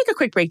 Anyway, let's take a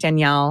quick break,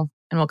 Danielle,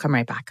 and we'll come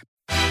right back.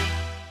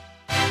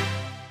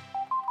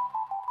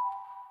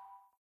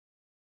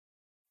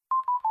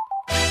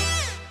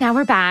 Now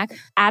we're back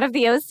out of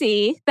the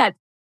OC, that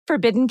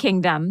Forbidden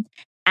Kingdom,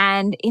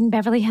 and in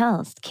Beverly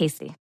Hills.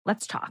 Casey,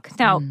 let's talk.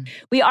 Now,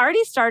 we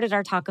already started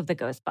our talk of the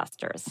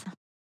Ghostbusters.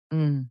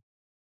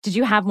 Did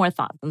you have more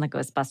thoughts on the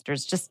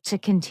Ghostbusters, just to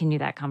continue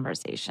that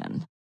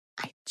conversation?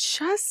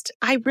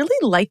 I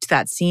really liked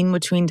that scene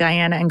between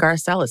Diana and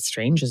Garcelle, as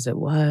strange as it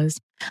was.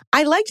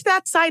 I liked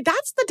that side.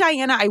 That's the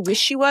Diana I wish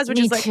she was, when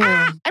she's like,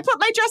 I put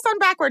my dress on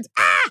backwards.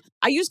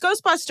 I use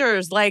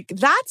Ghostbusters. Like,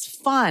 that's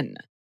fun.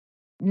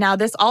 Now,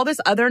 all this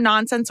other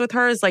nonsense with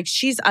her is like,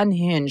 she's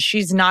unhinged.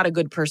 She's not a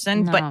good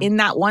person. No. But in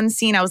that one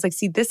scene, I was like,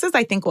 see, this is,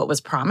 I think, what was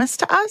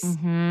promised to us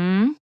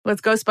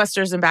with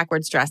Ghostbusters and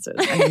backwards dresses.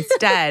 And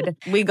instead,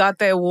 we got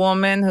the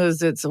woman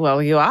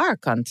you are a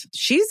cunt.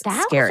 She's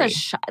scary.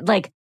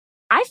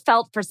 I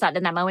felt for Sutton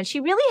in that moment. She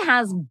really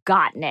has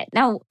gotten it.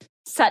 Now,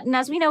 Sutton,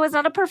 as we know, is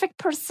not a perfect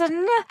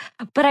person.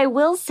 But I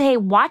will say,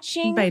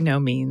 watching... By no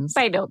means.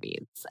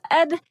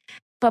 And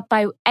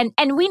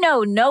we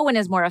know no one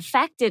is more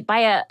affected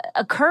by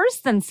a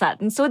curse than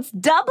Sutton. So it's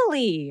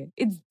doubly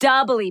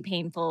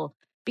painful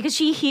because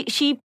she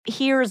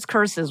hears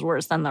curses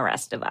worse than the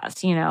rest of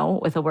us,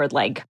 with a word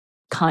like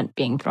cunt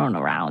being thrown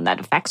around.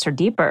 That affects her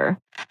deeper.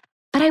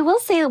 But I will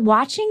say,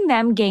 watching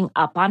them gang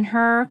up on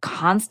her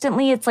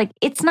constantly, it's like,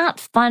 it's not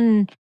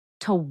fun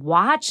to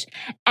watch.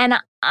 And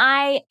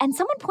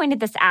someone pointed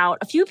this out,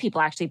 a few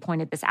people actually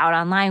pointed this out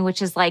online,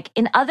 which is like,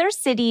 in other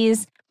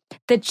cities,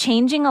 the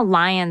changing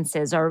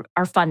alliances are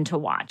fun to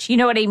watch. You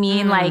know what I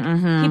mean? Like,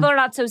 people are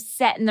not so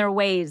set in their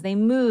ways. They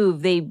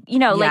move. They,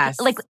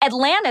 yes. like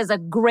Atlanta is a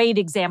great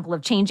example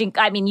of changing.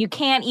 I mean, you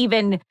can't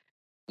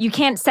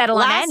settle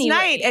on any.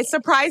 Last night, a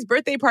surprise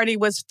birthday party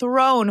was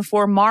thrown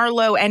for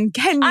Marlo and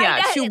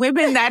Kenya, two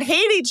women that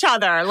hate each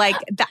other. Like,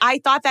 I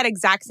thought that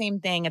exact same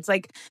thing. It's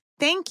like,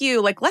 thank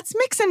you. Like, let's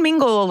mix and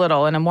mingle a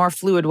little in a more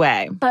fluid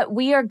way. But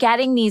we are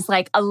getting these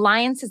like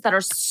alliances that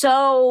are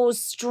so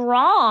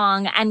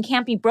strong and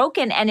can't be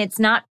broken. And it's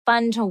not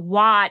fun to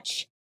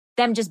watch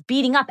them just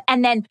beating up.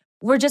 And then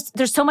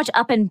there's so much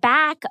up and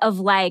back of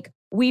like,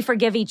 we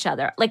forgive each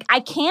other. Like,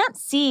 I can't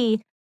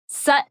see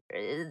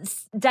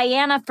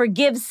Diana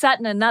forgives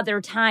Sutton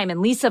another time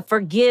and Lisa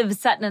forgives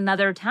Sutton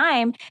another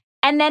time.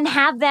 And then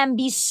have them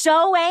be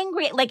so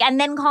angry, like, and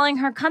then calling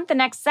her cunt the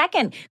next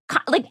second.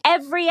 Like,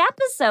 every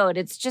episode,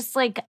 it's just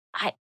like,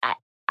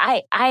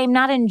 I'm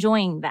not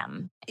enjoying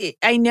them.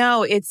 I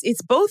know.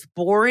 It's both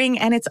boring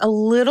and it's a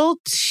little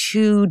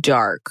too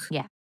dark.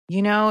 Yeah.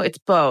 It's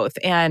both.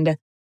 And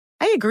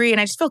I agree.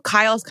 And I just feel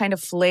Kyle's kind of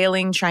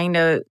flailing, trying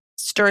to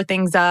stir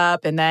things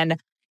up. And then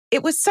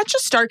it was such a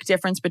stark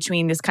difference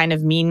between this kind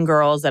of mean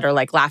girls that are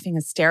like laughing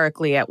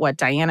hysterically at what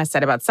Diana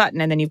said about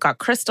Sutton. And then you've got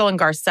Crystal and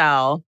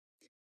Garcelle,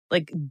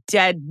 like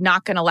dead,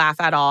 not going to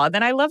laugh at all. And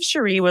then I love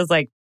Cherie was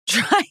like,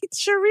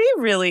 Cherie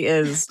really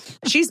is,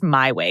 she's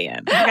my way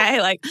in.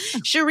 Okay. Like,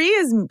 Cherie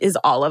is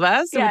all of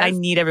us. Yes. I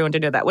need everyone to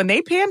know that. When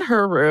they panned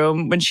her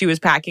room when she was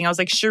packing, I was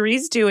like,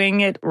 Cherie's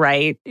doing it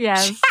right.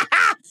 Yes.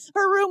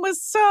 Her room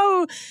was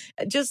so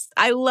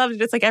I loved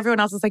it. It's like everyone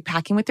else is like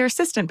packing with their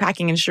assistant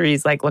packing. And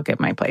Cherie's like, look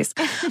at my place.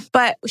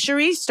 But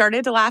Cherie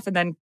started to laugh and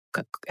then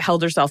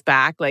held herself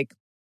back.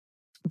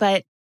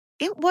 But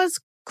it was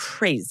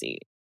crazy.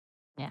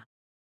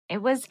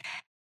 It was,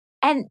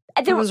 and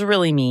it was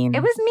really mean.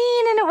 It was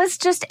mean, and it was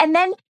just, and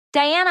then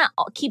Diana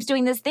keeps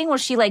doing this thing where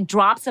she like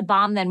drops a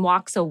bomb, then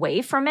walks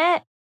away from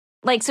it.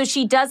 Like, so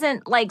she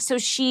doesn't, like, so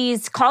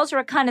she's calls her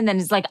a cunt and then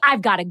is like,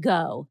 I've got to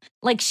go.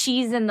 Like,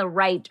 she's in the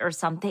right or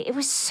something. It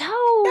was so.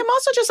 I'm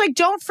also just like,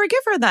 don't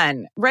forgive her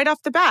then. Right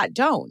off the bat,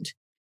 don't.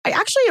 I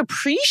actually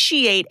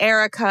appreciate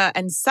Erica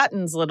and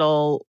Sutton's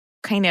little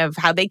kind of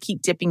how they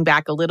keep dipping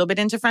back a little bit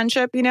into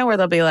friendship, where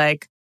they'll be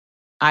like,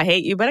 I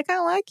hate you, but I kind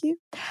of like you.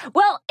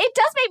 Well, it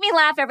does make me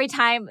laugh every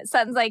time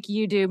Sutton's like,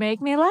 you do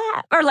make me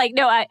laugh. Or like,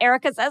 no,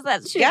 Erica says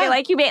that. She'd be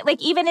like, like,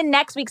 even in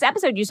next week's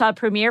episode, you saw a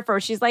premiere for her.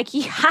 She's like,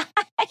 yeah,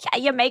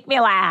 you make me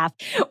laugh.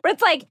 But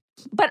it's like,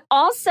 but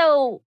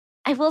also,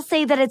 I will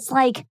say that it's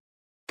like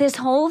this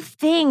whole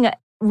thing,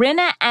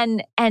 Rinna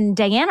and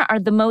Diana are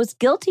the most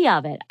guilty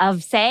of it,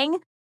 of saying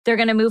they're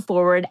going to move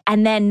forward.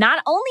 And then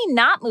not only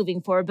not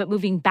moving forward, but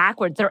moving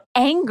backwards. Their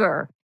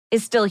anger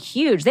is still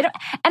huge. They don't,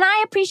 and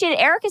I appreciated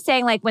Erica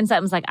saying, like, when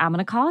something's like, I'm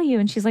going to call you.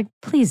 And she's like,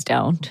 please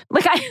don't.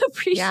 Like, I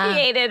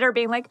appreciated her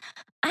being like,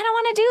 I don't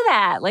want to do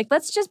that. Like,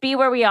 let's just be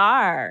where we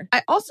are.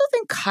 I also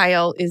think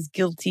Kyle is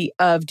guilty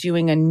of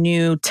doing a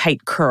new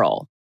tight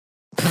curl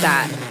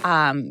that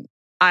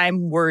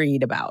I'm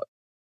worried about.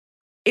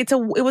 It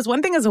was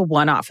one thing as a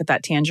one-off with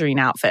that tangerine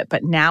outfit,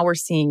 but now we're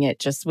seeing it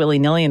just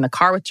willy-nilly in the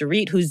car with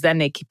Dorit, who's then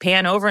they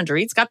pan over and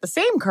Dorit's got the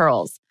same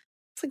curls.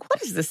 It's like,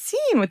 what is the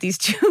scene with these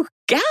two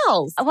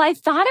gals? Well, I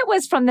thought it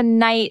was from the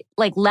night,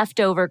 like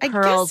leftover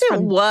curls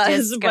from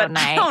disco but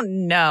night. I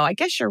don't know. I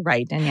guess you're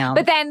right, Danielle.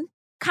 But then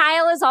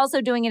Kyle is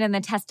also doing it in the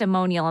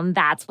testimonial, and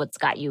that's what's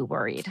got you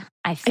worried,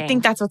 I think. I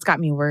think that's what's got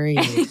me worried.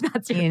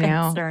 That's your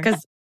concern.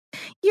 Because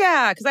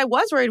Yeah, because I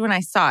was worried when I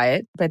saw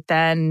it, but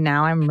then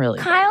now I'm really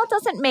Kyle worried.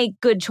 doesn't make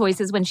good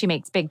choices when she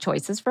makes big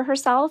choices for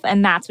herself,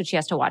 and that's what she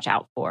has to watch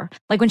out for.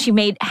 Like when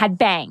she had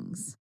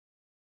bangs,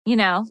 you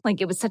know,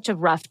 like it was such a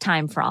rough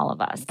time for all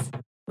of us.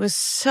 It was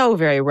so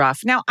very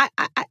rough. Now, I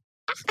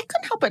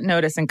couldn't help but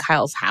notice in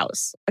Kyle's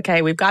house,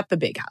 okay, we've got the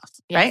big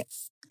house, right?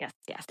 Yes.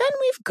 Then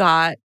we've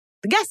got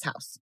the guest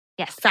house.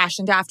 Yes.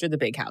 Fashioned after the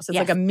big house. It's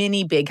like a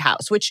mini big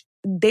house, which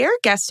their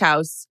guest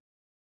house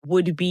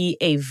would be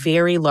a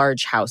very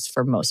large house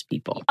for most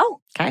people. Oh,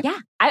 okay.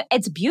 Yeah.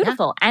 It's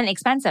beautiful and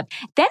expensive.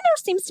 Then there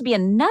seems to be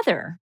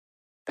another.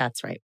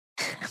 That's right.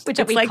 Which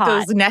it's like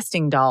those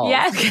nesting dolls.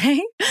 Yes.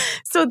 Okay.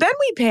 So then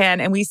we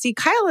pan and we see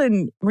Kyle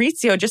and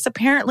Maurizio just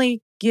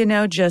apparently,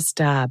 just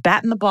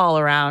batting the ball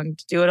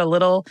around, doing a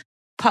little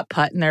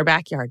putt-putt in their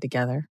backyard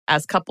together,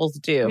 as couples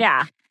do.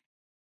 Yeah.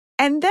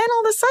 And then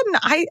all of a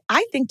sudden,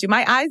 I think, do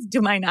my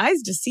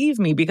eyes deceive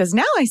me? Because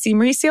now I see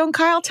Maurizio and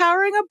Kyle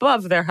towering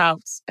above their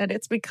house. And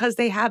it's because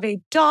they have a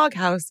dog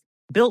house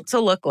built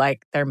to look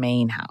like their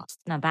main house.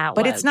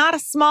 But it's not a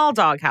small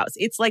dog house.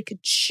 It's like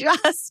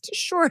just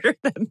shorter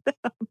than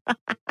them.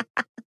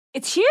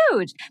 It's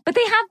huge. But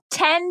they have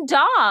 10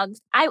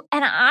 dogs.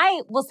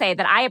 I will say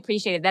that I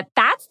appreciated that.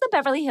 That's the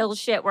Beverly Hills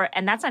shit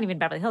and that's not even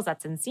Beverly Hills,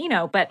 that's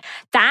Encino. But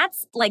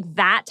that's like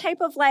that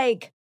type of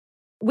like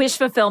wish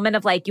fulfillment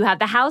of like you have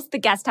the house, the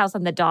guest house,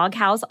 and the dog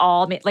house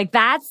all like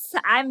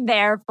I'm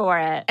there for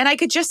it. And I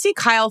could just see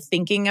Kyle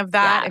thinking of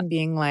that and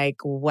being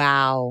like,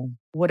 wow,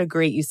 what a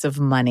great use of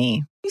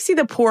money. You see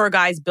the poor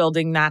guys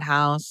building that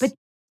house. But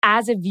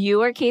as a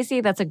viewer,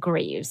 Casey, that's a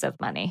great use of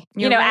money.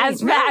 Right.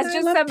 As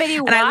just somebody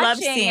watching I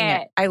loved seeing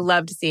it. I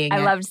loved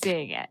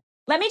seeing it.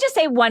 Let me just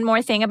say one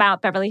more thing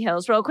about Beverly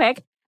Hills real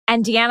quick.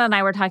 And Deanna and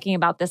I were talking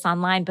about this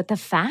online, but the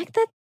fact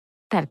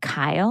that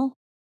Kyle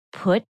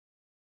put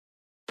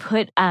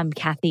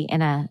Kathy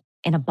in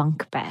a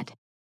bunk bed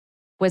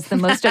was the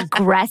most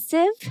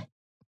aggressive,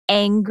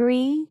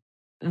 angry,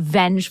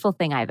 vengeful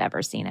thing I've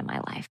ever seen in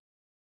my life.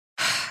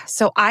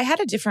 So I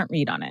had a different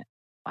read on it.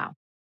 Wow.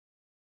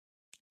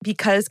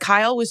 Because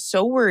Kyle was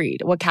so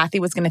worried what Kathy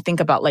was going to think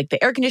about, like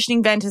the air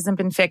conditioning vent hasn't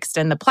been fixed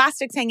and the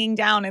plastic's hanging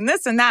down and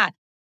this and that.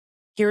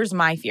 Here's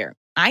my fear.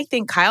 I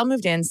think Kyle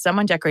moved in,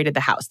 someone decorated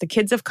the house. The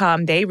kids have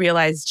come, they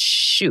realized,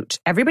 shoot,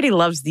 everybody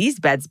loves these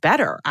beds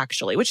better,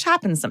 actually, which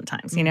happens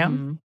sometimes,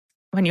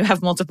 when you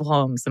have multiple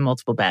homes and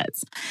multiple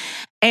beds.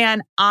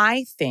 And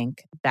I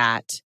think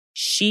that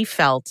she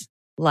felt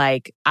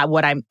like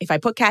if I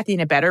put Kathy in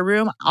a better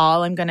room,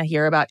 all I'm going to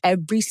hear about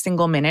every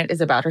single minute is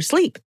about her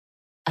sleep.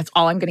 That's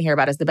all I'm going to hear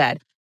about is the bed.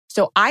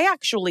 So I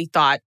actually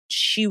thought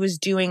she was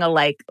doing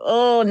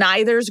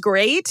neither's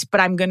great,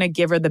 but I'm going to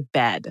give her the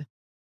bed.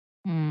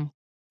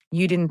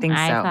 You didn't think so?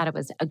 I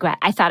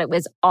thought it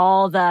was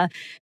all the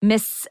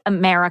Miss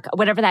America,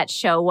 whatever that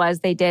show was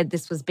they did.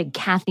 This was Big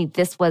Kathy.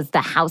 This was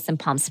the house in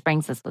Palm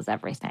Springs. This was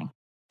everything.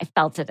 I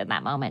felt it in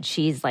that moment.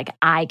 She's like,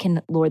 I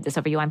can lord this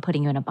over you. I'm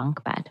putting you in a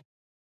bunk bed.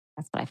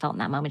 That's what I felt in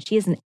that moment. She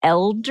is an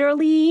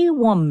elderly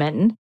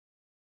woman.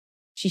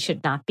 She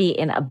should not be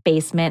in a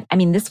basement. I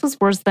mean, this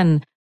was worse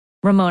than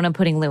Ramona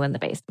putting Lou in the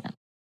basement.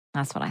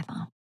 That's what I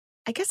thought.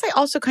 I guess I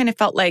also kind of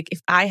felt like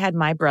if I had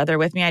my brother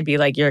with me, I'd be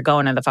like, you're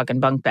going in the fucking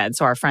bunk bed.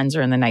 So our friends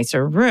are in the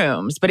nicer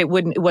rooms. But it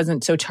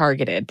wasn't so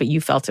targeted. But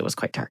you felt it was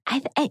quite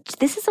targeted.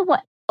 This is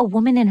a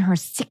woman in her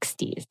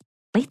 60s,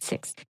 late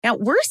 60s. Now,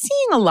 we're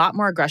seeing a lot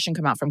more aggression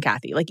come out from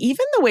Kathy. Like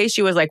even the way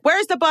she was like,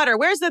 where's the butter?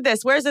 Where's the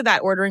this? Where's the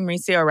that? Ordering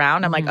Maurizio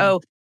around. I'm like,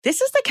 oh,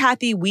 this is the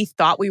Kathy we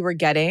thought we were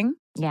getting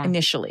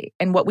initially.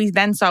 And what we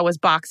then saw was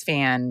box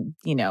fan,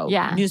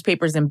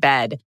 newspapers in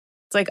bed.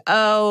 It's like,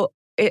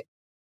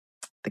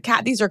 the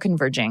Kathys are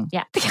converging.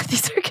 Yeah, the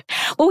Kathys are.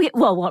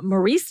 Well,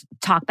 Maurice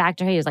talked back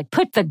to her. He was like,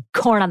 put the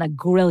corn on the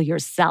grill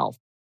yourself.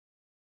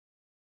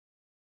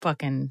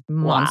 Fucking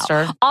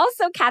monster. Wow.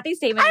 Also, Kathy's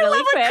statement really quick. I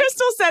love what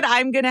Crystal said,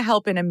 I'm going to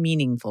help in a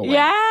meaningful way.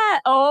 Yeah.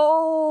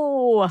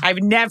 Oh.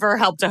 I've never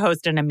helped a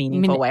host in a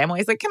meaningful way. I'm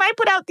always like, can I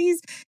put out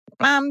these,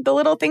 the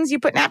little things you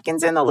put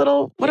napkins in?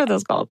 What are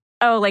those called?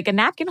 Oh, like a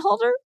napkin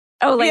holder?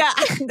 Oh, like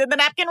the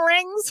napkin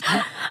rings.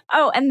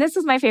 Oh, and this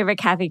is my favorite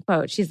Kathy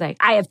quote. She's like,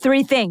 I have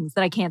 3 things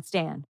that I can't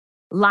stand.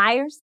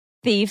 Liars,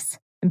 thieves,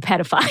 and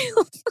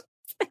pedophiles.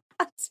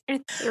 I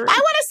want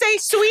to say,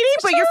 sweetie,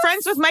 but you're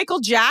friends with Michael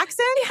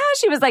Jackson? Yeah,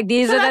 she was like,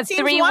 these are the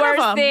 3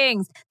 worst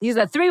things. These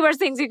are the 3 worst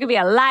things. You could be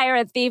a liar,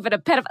 a thief, and a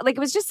pedophile. Like, it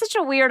was just such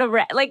a weird,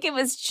 it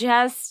was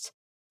just,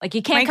 like,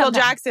 you can't Michael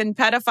Jackson,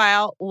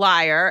 pedophile,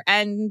 liar,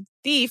 and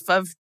thief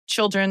of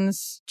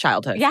children's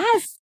childhood.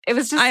 Yes. It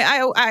was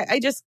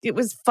just, it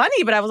was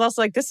funny, but I was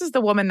also like, this is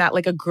the woman that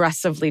like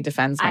aggressively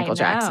defends Michael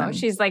Jackson.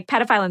 She's like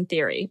pedophile in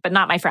theory, but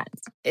not my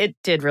friends. It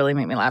did really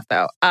make me laugh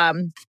though.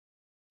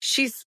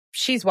 She's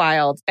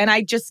wild. And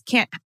I just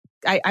can't,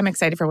 I'm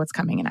excited for what's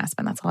coming in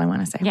Aspen. That's all I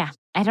want to say. Yeah.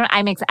 I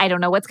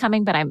don't know what's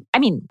coming, but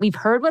we've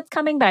heard what's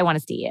coming, but I want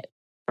to see it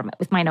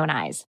with my own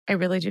eyes. I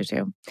really do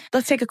too.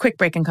 Let's take a quick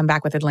break and come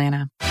back with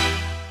Atlanta.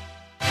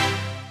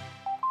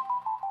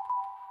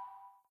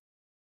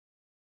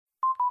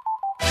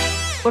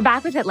 We're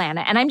back with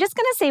Atlanta, and I'm just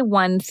going to say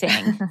one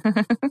thing,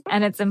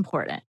 and it's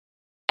important.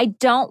 I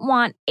don't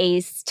want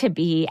Ace to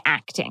be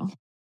acting.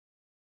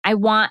 I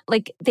want,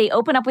 like, they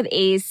open up with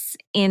Ace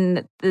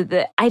in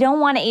I don't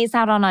want Ace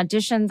out on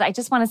auditions. I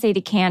just want to say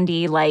to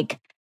Kandi, like,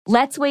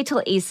 let's wait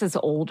till Ace is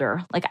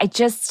older. Like, I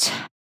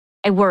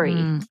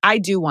worry. I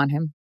do want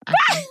him.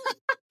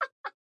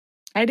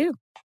 I do.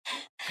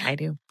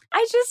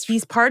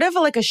 He's part of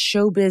like a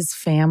showbiz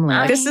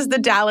family. This is the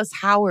Dallas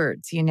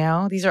Howards, you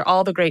know? These are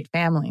all the great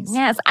families.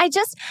 Yes.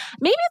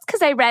 maybe it's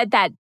because I read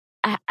that,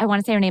 I want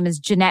to say her name is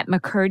Jeanette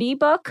McCurdy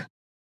book.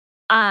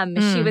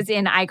 She was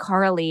in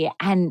iCarly,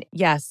 and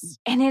yes.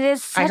 And it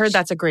is I heard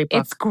that's a great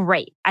book. It's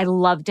great. I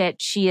loved it.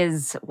 She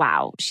is,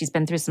 wow. She's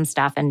been through some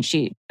stuff, and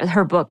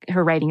her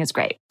writing is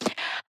great.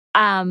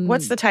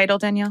 What's the title,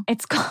 Danielle?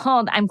 It's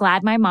called I'm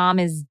Glad My Mom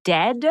Is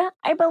Dead,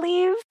 I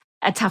believe.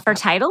 A tougher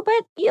title,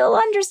 but you'll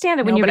understand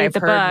it when you read the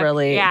book. I've heard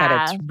really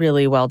that it's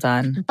really well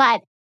done.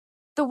 But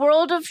the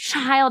world of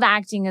child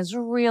acting is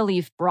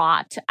really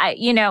fraught.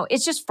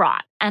 It's just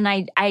fraught. And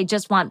I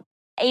just want,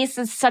 Ace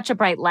is such a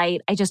bright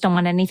light. I just don't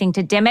want anything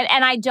to dim it.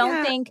 And I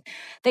don't think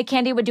that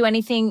Kandi would do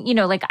anything,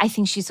 like, I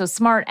think she's so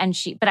smart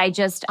but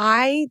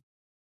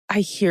I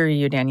hear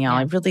you, Danielle.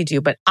 I really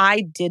do. But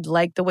I did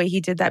like the way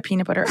he did that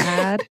peanut butter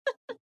ad.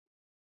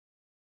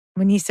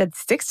 When he said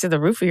sticks to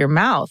the roof of your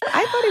mouth.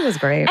 I thought he was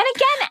great. And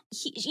again,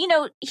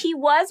 he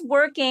was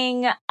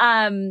working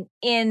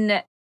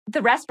in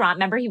the restaurant.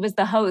 Remember, he was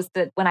the host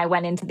when I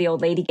went into the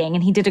Old Lady Gang,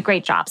 and he did a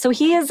great job. So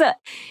he is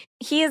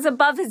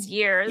above his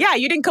years. Yeah,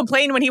 you didn't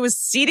complain when he was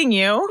seating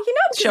you,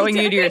 showing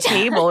you to your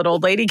table at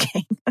Old Lady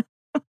Gang.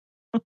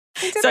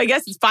 So I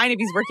guess it's fine if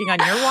he's working on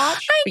your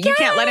watch, but you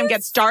can't let him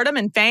get stardom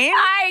and fame.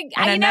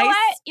 You know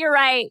what? You're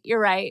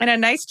right. And a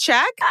nice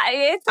check.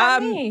 It's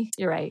on me.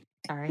 You're right.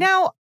 Sorry.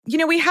 Now,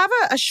 we have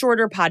a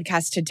shorter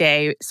podcast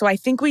today, so I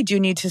think we do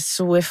need to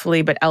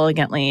swiftly but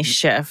elegantly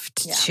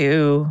shift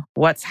to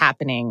what's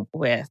happening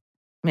with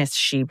Miss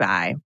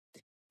Shibai.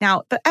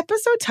 Now, the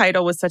episode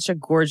title was such a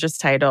gorgeous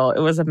title.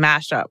 It was a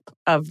mashup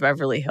of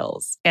Beverly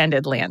Hills and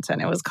Atlanta,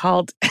 and it was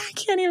called, I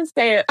can't even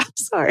say it. I'm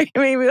sorry. It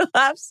made me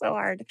laugh so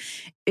hard.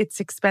 It's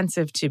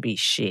Expensive to Be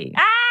She.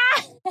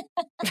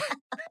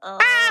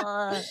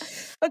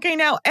 Okay,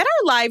 now, at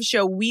our live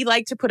show, we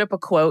like to put up a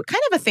quote,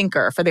 kind of a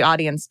thinker for the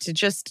audience to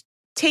just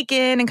take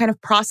in and kind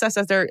of process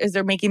as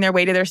they're making their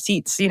way to their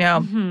seats,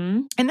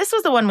 Mm-hmm. And this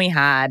was the one we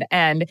had.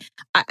 And,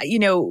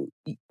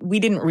 we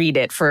didn't read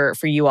it for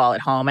you all at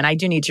home. And I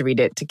do need to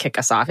read it to kick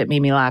us off. It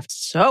made me laugh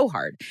so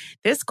hard.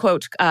 This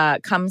quote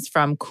comes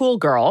from Cool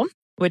Girl,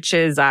 which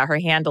is her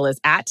handle is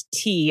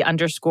 @T_WITDRE.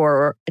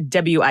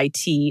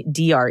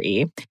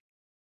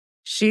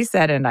 She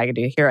said, and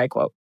here I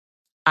quote,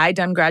 I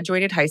done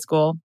graduated high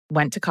school,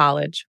 went to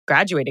college,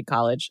 graduated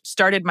college,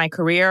 started my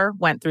career,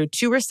 went through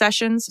 2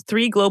 recessions,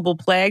 3 global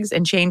plagues,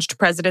 and changed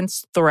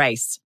presidents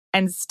thrice.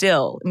 And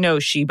still no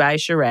Shibai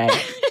Sheree.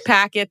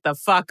 Pack it the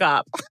fuck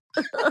up.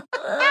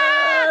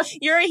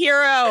 You're a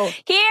hero.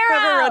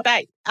 Whoever wrote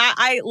that.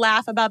 I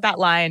laugh about that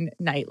line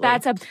nightly.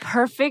 That's a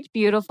perfect,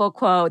 beautiful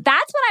quote.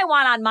 That's what I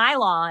want on my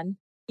lawn.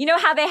 You know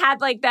how they had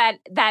like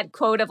that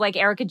quote of like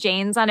Erica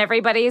Jane's on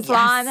everybody's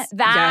lawn?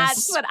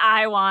 That's what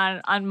I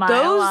want on my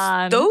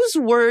lawn. Those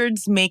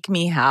words make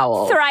me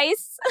howl.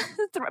 Thrice.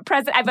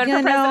 I voted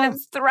for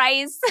president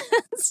thrice.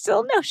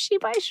 Still no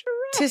Shibai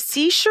Sheree. To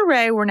see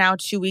Sheree, we're now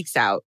 2 weeks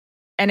out.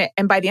 And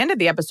by the end of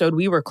the episode,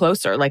 we were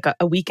closer, like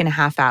a week and a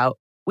half out.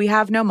 We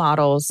have no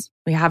models.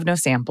 We have no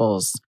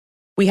samples.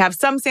 We have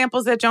some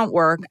samples that don't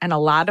work. And a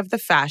lot of the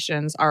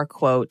fashions are,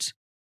 quote,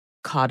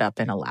 caught up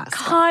in Alaska.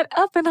 Caught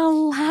up in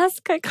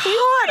Alaska.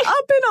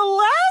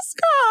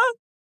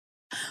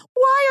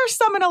 Why are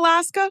some in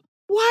Alaska?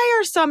 Why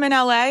are some in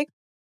LA?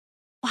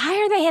 Why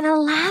are they in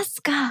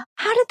Alaska?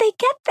 How did they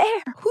get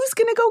there? Who's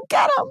going to go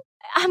get them?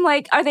 I'm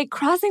like, are they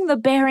crossing the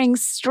Bering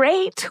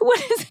Strait? What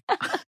is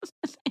happening?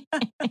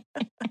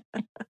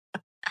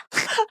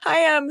 I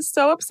am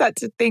so upset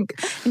to think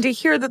and to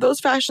hear that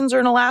those fashions are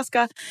in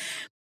Alaska.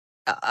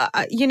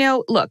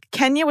 Look,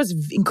 Kenya was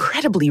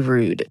incredibly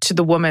rude to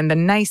the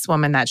nice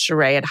woman that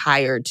Sheree had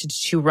hired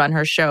to run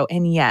her show.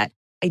 And yet,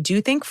 I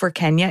do think for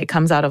Kenya, it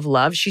comes out of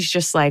love. She's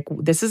just like,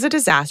 this is a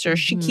disaster.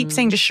 She keeps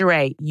saying to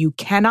Sheree, you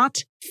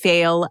cannot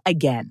fail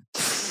again.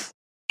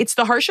 It's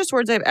the harshest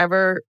words I've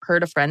ever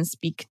heard a friend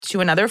speak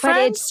to another friend.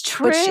 But it's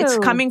true. It's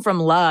coming from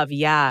love,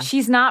 yeah.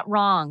 She's not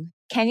wrong.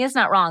 Kenya's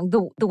not wrong.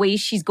 The way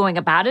she's going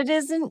about it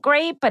isn't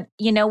great, but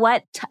you know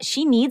what?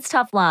 She needs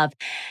tough love.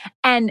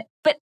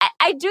 But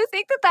I do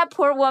think that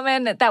poor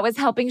woman that was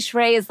helping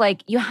Sheree is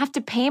like, you have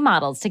to pay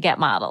models to get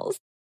models.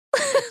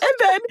 And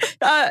then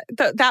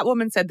that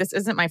woman said, this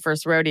isn't my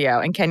first rodeo.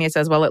 And Kenya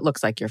says, well, it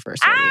looks like your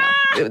first rodeo.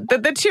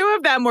 The two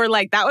of them were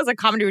like, that was a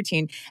comedy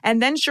routine.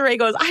 And then Sheree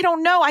goes, I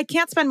don't know. I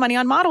can't spend money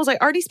on models. I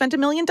already spent $1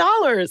 million.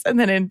 And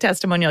then in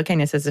testimonial,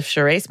 Kenya says, if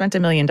Sheree spent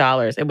 $1 million,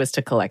 it was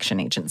to collection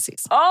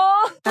agencies.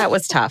 Oh. That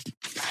was tough.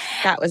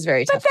 That was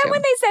very tough. But then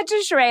when they said to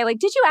Sheree, like,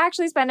 did you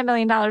actually spend $1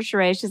 million,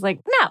 Sheree? She's like,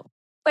 no.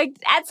 Like,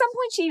 at some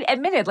point, she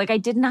admitted, like, I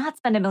did not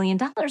spend $1 million.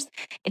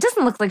 It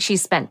doesn't look like she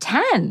spent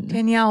 10.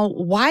 Danielle,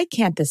 why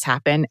can't this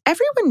happen?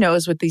 Everyone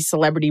knows with these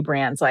celebrity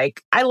brands.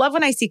 Like, I love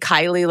when I see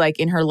Kylie, like,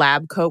 in her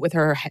lab coat with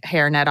her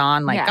hairnet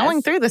on, like,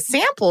 going through the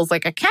samples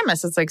like a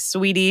chemist. It's like,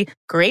 sweetie,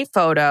 great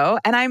photo.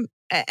 And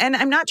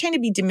I'm not trying to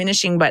be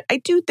diminishing, but I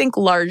do think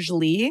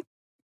largely,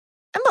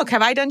 and look,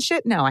 have I done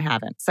shit? No, I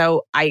haven't.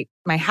 So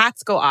my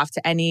hats go off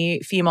to any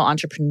female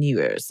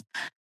entrepreneurs.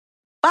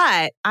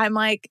 But I'm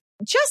like,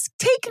 just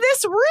take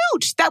this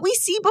route that we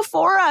see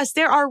before us.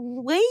 There are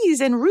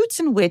ways and routes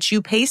in which you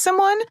pay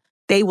someone,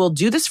 they will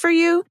do this for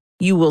you.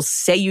 You will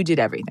say you did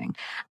everything.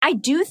 I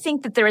do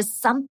think that there is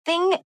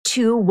something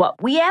to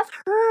what we have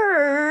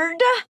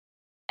heard.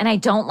 And I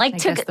don't like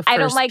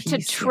to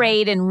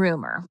trade in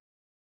rumor.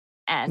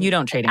 And you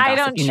don't trade in gossip. I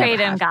don't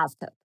trade in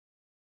gossip.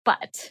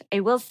 But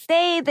I will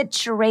say that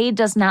Sheree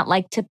does not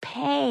like to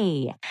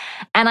pay.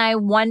 And I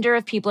wonder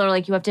if people are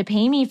like, you have to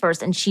pay me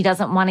first. And she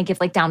doesn't want to give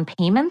like down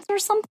payments or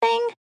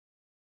something.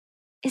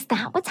 Is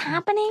that what's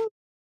happening?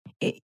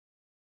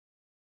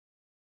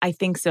 I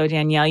think so,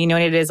 Danielle. You know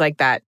what it is, like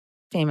that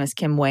famous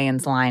Kim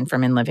Wayans line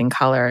from In Living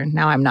Color.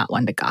 Now, I'm not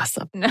one to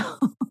gossip. No.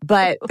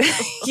 But,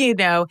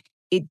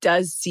 it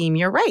does seem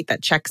you're right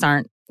that checks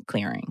aren't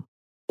clearing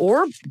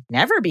or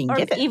never being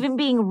given. Or even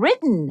being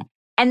written.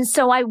 And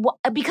so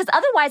because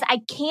otherwise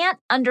I can't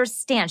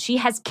understand. She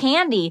has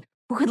Candy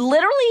who could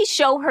literally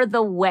show her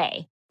the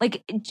way.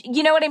 Like,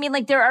 you know what I mean?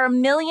 Like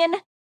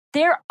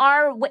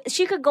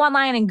she could go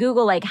online and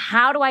Google, like,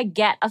 how do I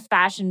get a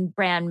fashion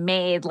brand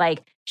made?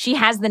 Like, she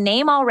has the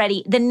name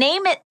already. The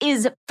name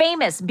is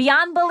famous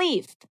beyond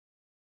belief.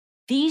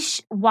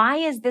 Why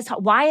is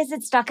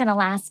it stuck in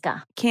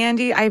Alaska?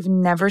 Candy, I've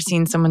never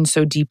seen someone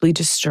so deeply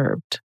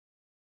disturbed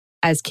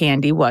as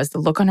Candy was, the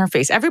look on her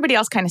face. Everybody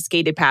else kind of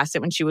skated past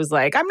it when she was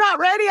like, I'm not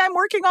ready, I'm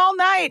working all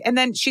night. And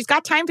then she's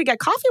got time to get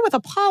coffee with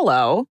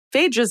Apollo,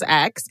 Phaedra's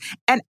ex,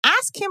 and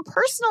ask him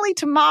personally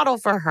to model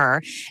for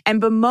her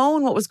and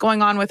bemoan what was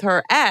going on with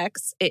her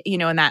ex, in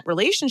that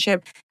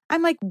relationship.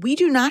 I'm like, we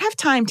do not have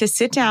time to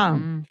sit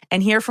down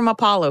and hear from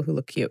Apollo, who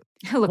look cute.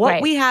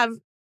 What we have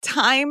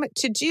time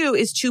to do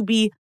is to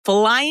be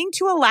flying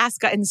to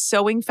Alaska and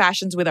sewing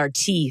fashions with our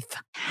teeth.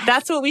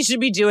 That's what we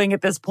should be doing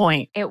at this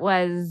point. It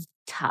was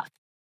tough.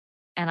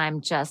 And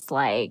I'm just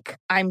like,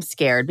 I'm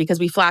scared because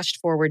we flashed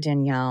forward,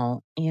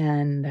 Danielle,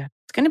 and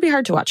it's going to be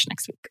hard to watch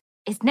next week.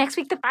 Is next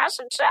week the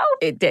fashion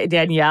show?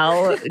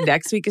 Danielle,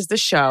 next week is the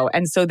show.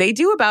 And so they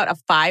do about a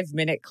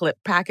 5-minute clip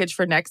package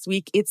for next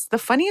week. It's the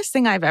funniest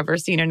thing I've ever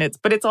seen.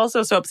 But it's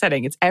also so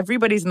upsetting. It's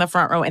everybody's in the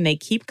front row and they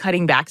keep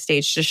cutting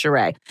backstage to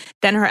Sheree.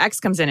 Then her ex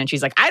comes in and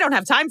she's like, I don't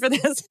have time for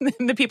this. And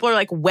then the people are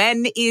like,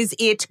 when is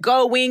it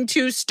going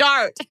to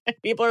start?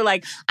 People are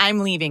like, I'm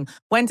leaving.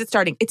 When's it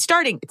starting? It's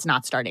starting. It's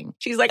not starting.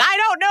 She's like, I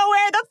don't know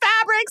where the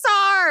fabrics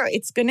are.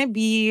 It's going to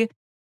be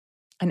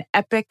an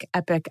epic,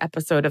 epic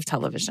episode of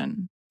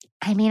television.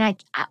 I mean,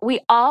 we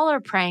all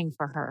are praying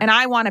for her. And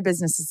I want a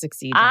business to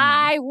succeed.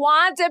 I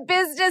want a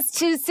business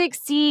to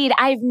succeed.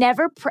 I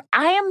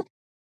am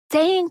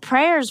saying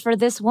prayers for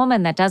this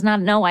woman that does not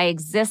know I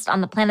exist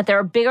on the planet. There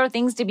are bigger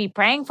things to be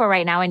praying for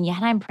right now. And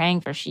yet I'm praying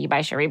for She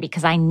by Sheree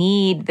because I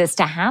need this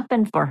to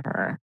happen for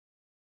her.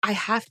 I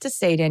have to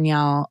say,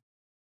 Danielle,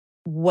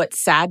 what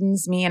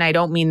saddens me, and I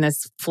don't mean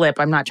this flip,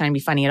 I'm not trying to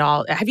be funny at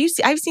all.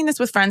 I've seen this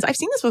with friends. I've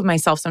seen this with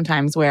myself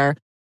sometimes where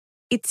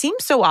it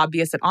seems so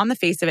obvious that on the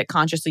face of it,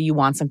 consciously, you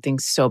want something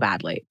so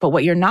badly. But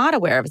what you're not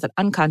aware of is that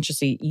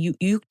unconsciously,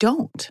 you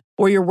don't.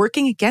 Or you're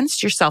working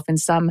against yourself in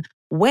some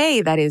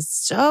way that is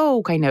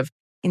so kind of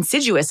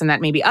insidious and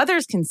that maybe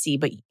others can see,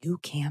 but you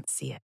can't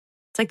see it.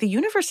 It's like the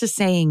universe is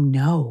saying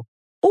no.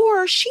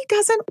 Or she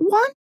doesn't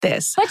want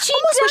this. But she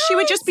almost does. Wish she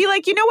would just be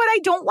like, you know what? I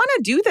don't want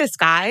to do this,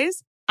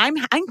 guys. I'm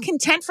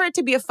content for it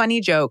to be a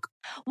funny joke.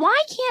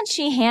 Why can't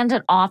she hand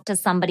it off to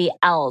somebody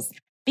else?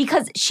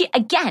 Because She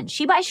by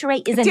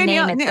Sheree is a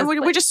Danielle, name.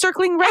 We're just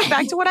circling right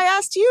back to what I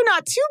asked you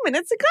not 2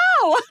 minutes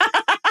ago.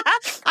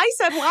 I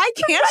said, why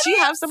can't she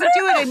have someone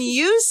do it? And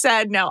you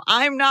said, no,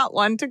 I'm not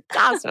one to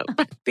gossip.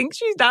 I think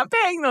she's not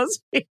paying those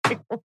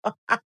people.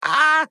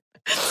 We're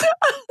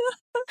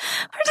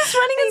just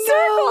running in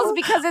circles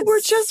because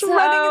it's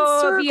running in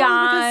circles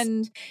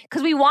beyond.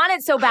 Because we want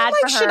it so bad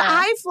for her. Should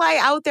I fly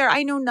out there?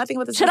 I know nothing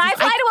about this. Should I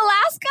fly to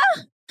Alaska?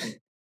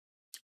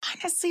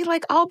 Honestly,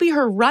 I'll be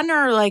her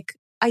runner.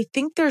 I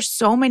think there's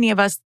so many of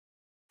us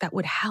that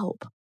would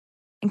help.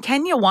 And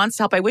Kenya wants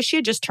to help. I wish she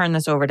had just turned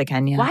this over to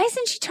Kenya. Why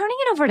isn't she turning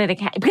it over to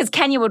Kenya? Because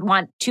Kenya would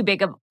want too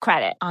big of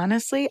credit.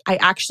 Honestly, I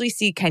actually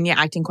see Kenya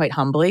acting quite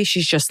humbly.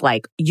 She's just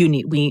like,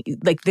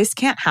 this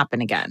can't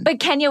happen again. But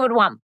Kenya would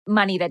want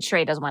money that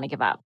Sheree doesn't want to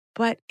give up.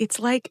 But it's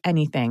like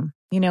anything.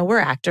 We're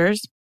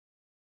actors.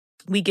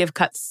 We give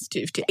cuts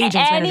to agents.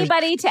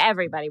 Anybody to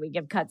everybody we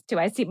give cuts to.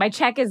 I see my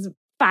check is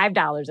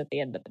 $5 at the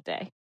end of the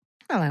day.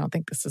 Well, I don't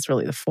think this is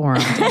really the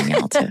forum,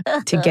 Danielle,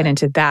 to get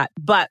into that.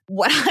 But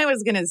what I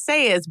was going to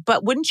say is,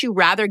 but wouldn't you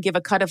rather give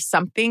a cut of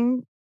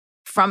something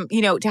from,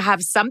 to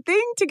have something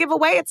to give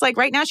away? It's like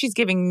right now she's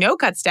giving no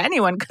cuts to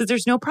anyone because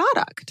there's no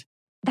product.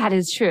 That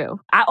is true.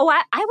 I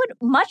would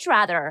much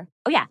rather.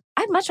 Oh, yeah.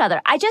 I'd much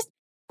rather.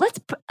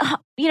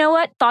 You know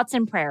what? Thoughts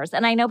and prayers.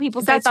 And I know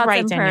people say thoughts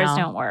and prayers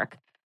don't work.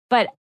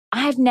 But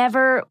I've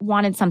never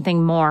wanted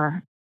something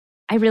more.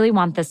 I really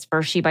want this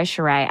for She by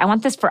Sheree. I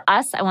want this for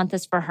us. I want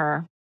this for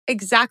her.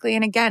 Exactly.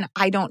 And again,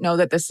 I don't know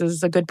that this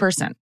is a good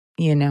person,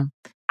 you know.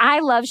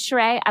 I love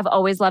Sheree. I've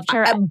always loved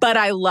her. But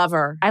I love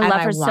her. I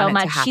love her so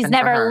much. She's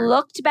never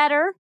looked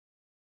better.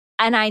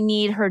 And I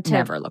need her to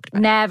never looked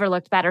better. Never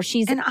looked better.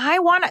 And I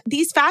want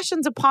these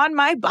fashions upon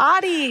my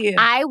body.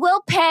 I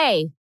will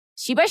pay.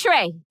 She by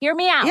Sheree, hear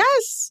me out.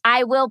 Yes.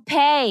 I will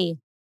pay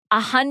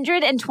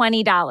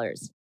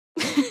 $120.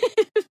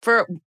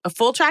 For a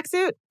full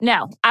tracksuit?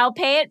 No, I'll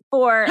pay it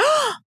for...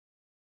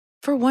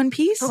 For one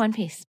piece? For one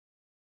piece.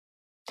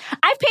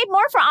 I've paid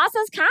more for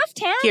Asa's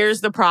caftan.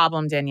 Here's the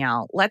problem,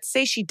 Danielle. Let's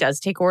say she does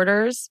take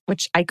orders,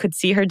 which I could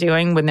see her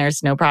doing when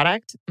there's no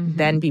product. Mm-hmm.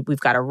 Then we've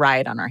got a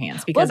riot on our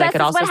hands because I could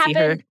also see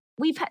her.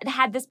 We've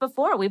had this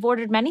before. We've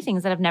ordered many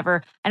things that have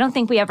never, I don't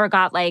think we ever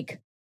got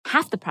like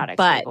half the products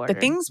But the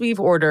things we've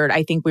ordered,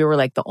 I think we were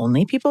like the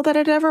only people that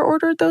had ever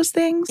ordered those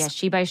things. Yeah,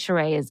 She by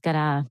Sheree is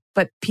gonna.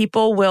 But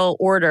people will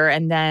order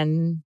and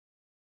then...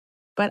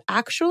 But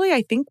actually,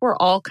 I think we're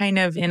all kind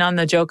of in on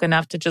the joke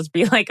enough to just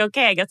be like,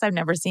 okay, I guess I'm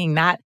never seeing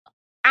that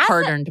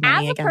hard-earned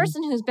money again. As a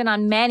person who's been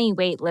on many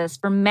wait lists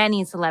for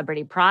many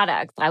celebrity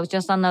products, I was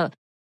just on the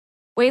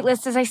wait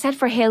list, as I said,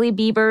 for Hailey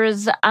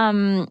Bieber's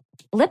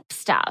lip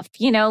stuff.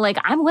 You know, like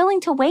I'm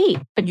willing to wait.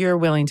 But you're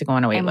willing to go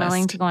on a wait list. I'm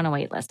willing to go on a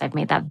wait list. I've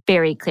made that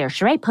very clear.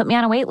 Sheree, put me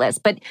on a wait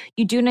list. But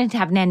you do need to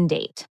have an end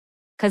date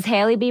because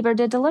Hailey Bieber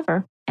did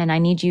deliver. And I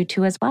need you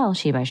to as well,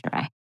 She by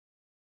Sheree.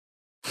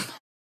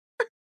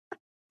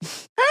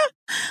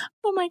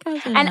 Oh my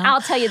God. And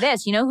I'll tell you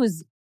this, you know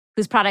whose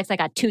products I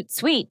got toot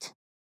sweet?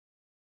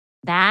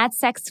 That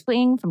sex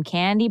swing from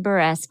Candy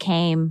Buress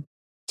came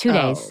 2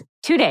 days.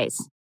 2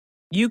 days.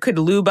 You could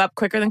lube up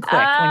quicker than quick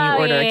when you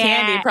order a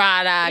candy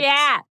product.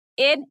 Yeah.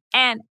 In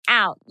and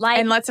out.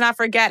 And let's not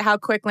forget how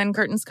quick Lynn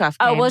Curtin's cuff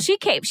came. Oh, well, she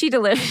came. She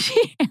delivered.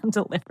 She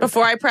delivered.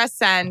 Before I press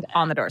send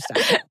on the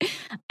doorstep.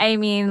 I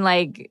mean,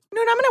 like...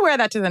 No, I'm going to wear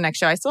that to the next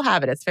show. I still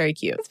have it. It's very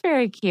cute. It's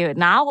very cute.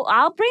 Now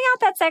I'll bring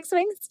out that sex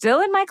swing. It's still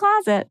in my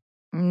closet.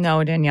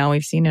 No, Danielle,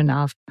 we've seen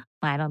enough.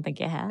 I don't think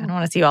you have. I don't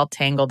want to see you all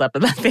tangled up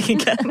in that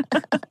thing again.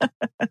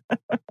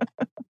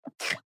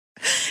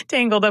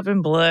 Tangled up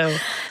in blue.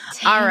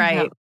 All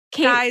right.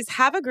 Guys,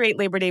 have a great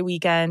Labor Day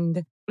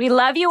weekend. We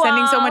love you all.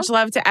 Sending so much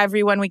love to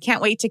everyone. We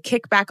can't wait to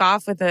kick back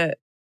off with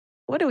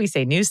what do we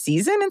say, new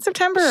season in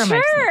September? Sure,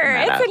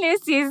 it's a new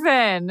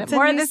season.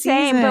 More of the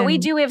same. But we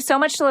have so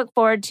much to look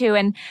forward to.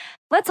 And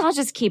let's all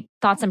just keep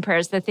thoughts and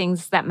prayers, the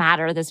things that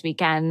matter this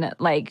weekend,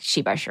 like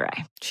She by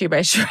Sheree. She by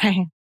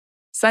Sheree.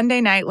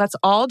 Sunday night, let's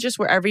all just,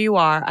 wherever you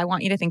are, I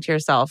want you to think to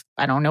yourself,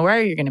 I don't know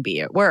where you're going to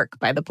be, at work,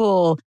 by the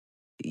pool,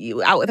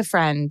 you out with a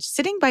friend,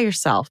 sitting by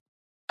yourself,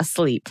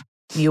 asleep.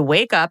 You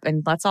wake up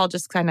and let's all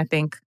just kind of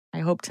think, I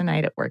hope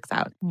tonight it works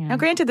out. Yeah. Now,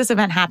 granted, this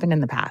event happened in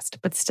the past,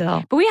 but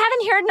still. But we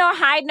haven't heard no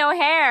hide, no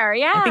hair.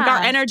 Yeah. I think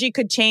our energy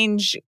could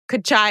change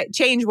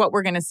what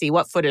we're going to see,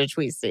 what footage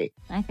we see.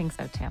 I think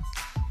so, too.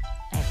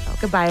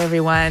 Goodbye,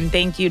 everyone.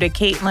 Thank you to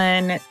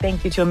Caitlin.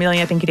 Thank you to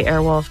Amelia. Thank you to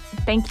Airwolf.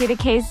 Thank you to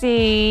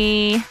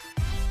Casey.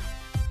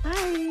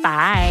 Bye.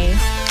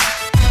 Bye.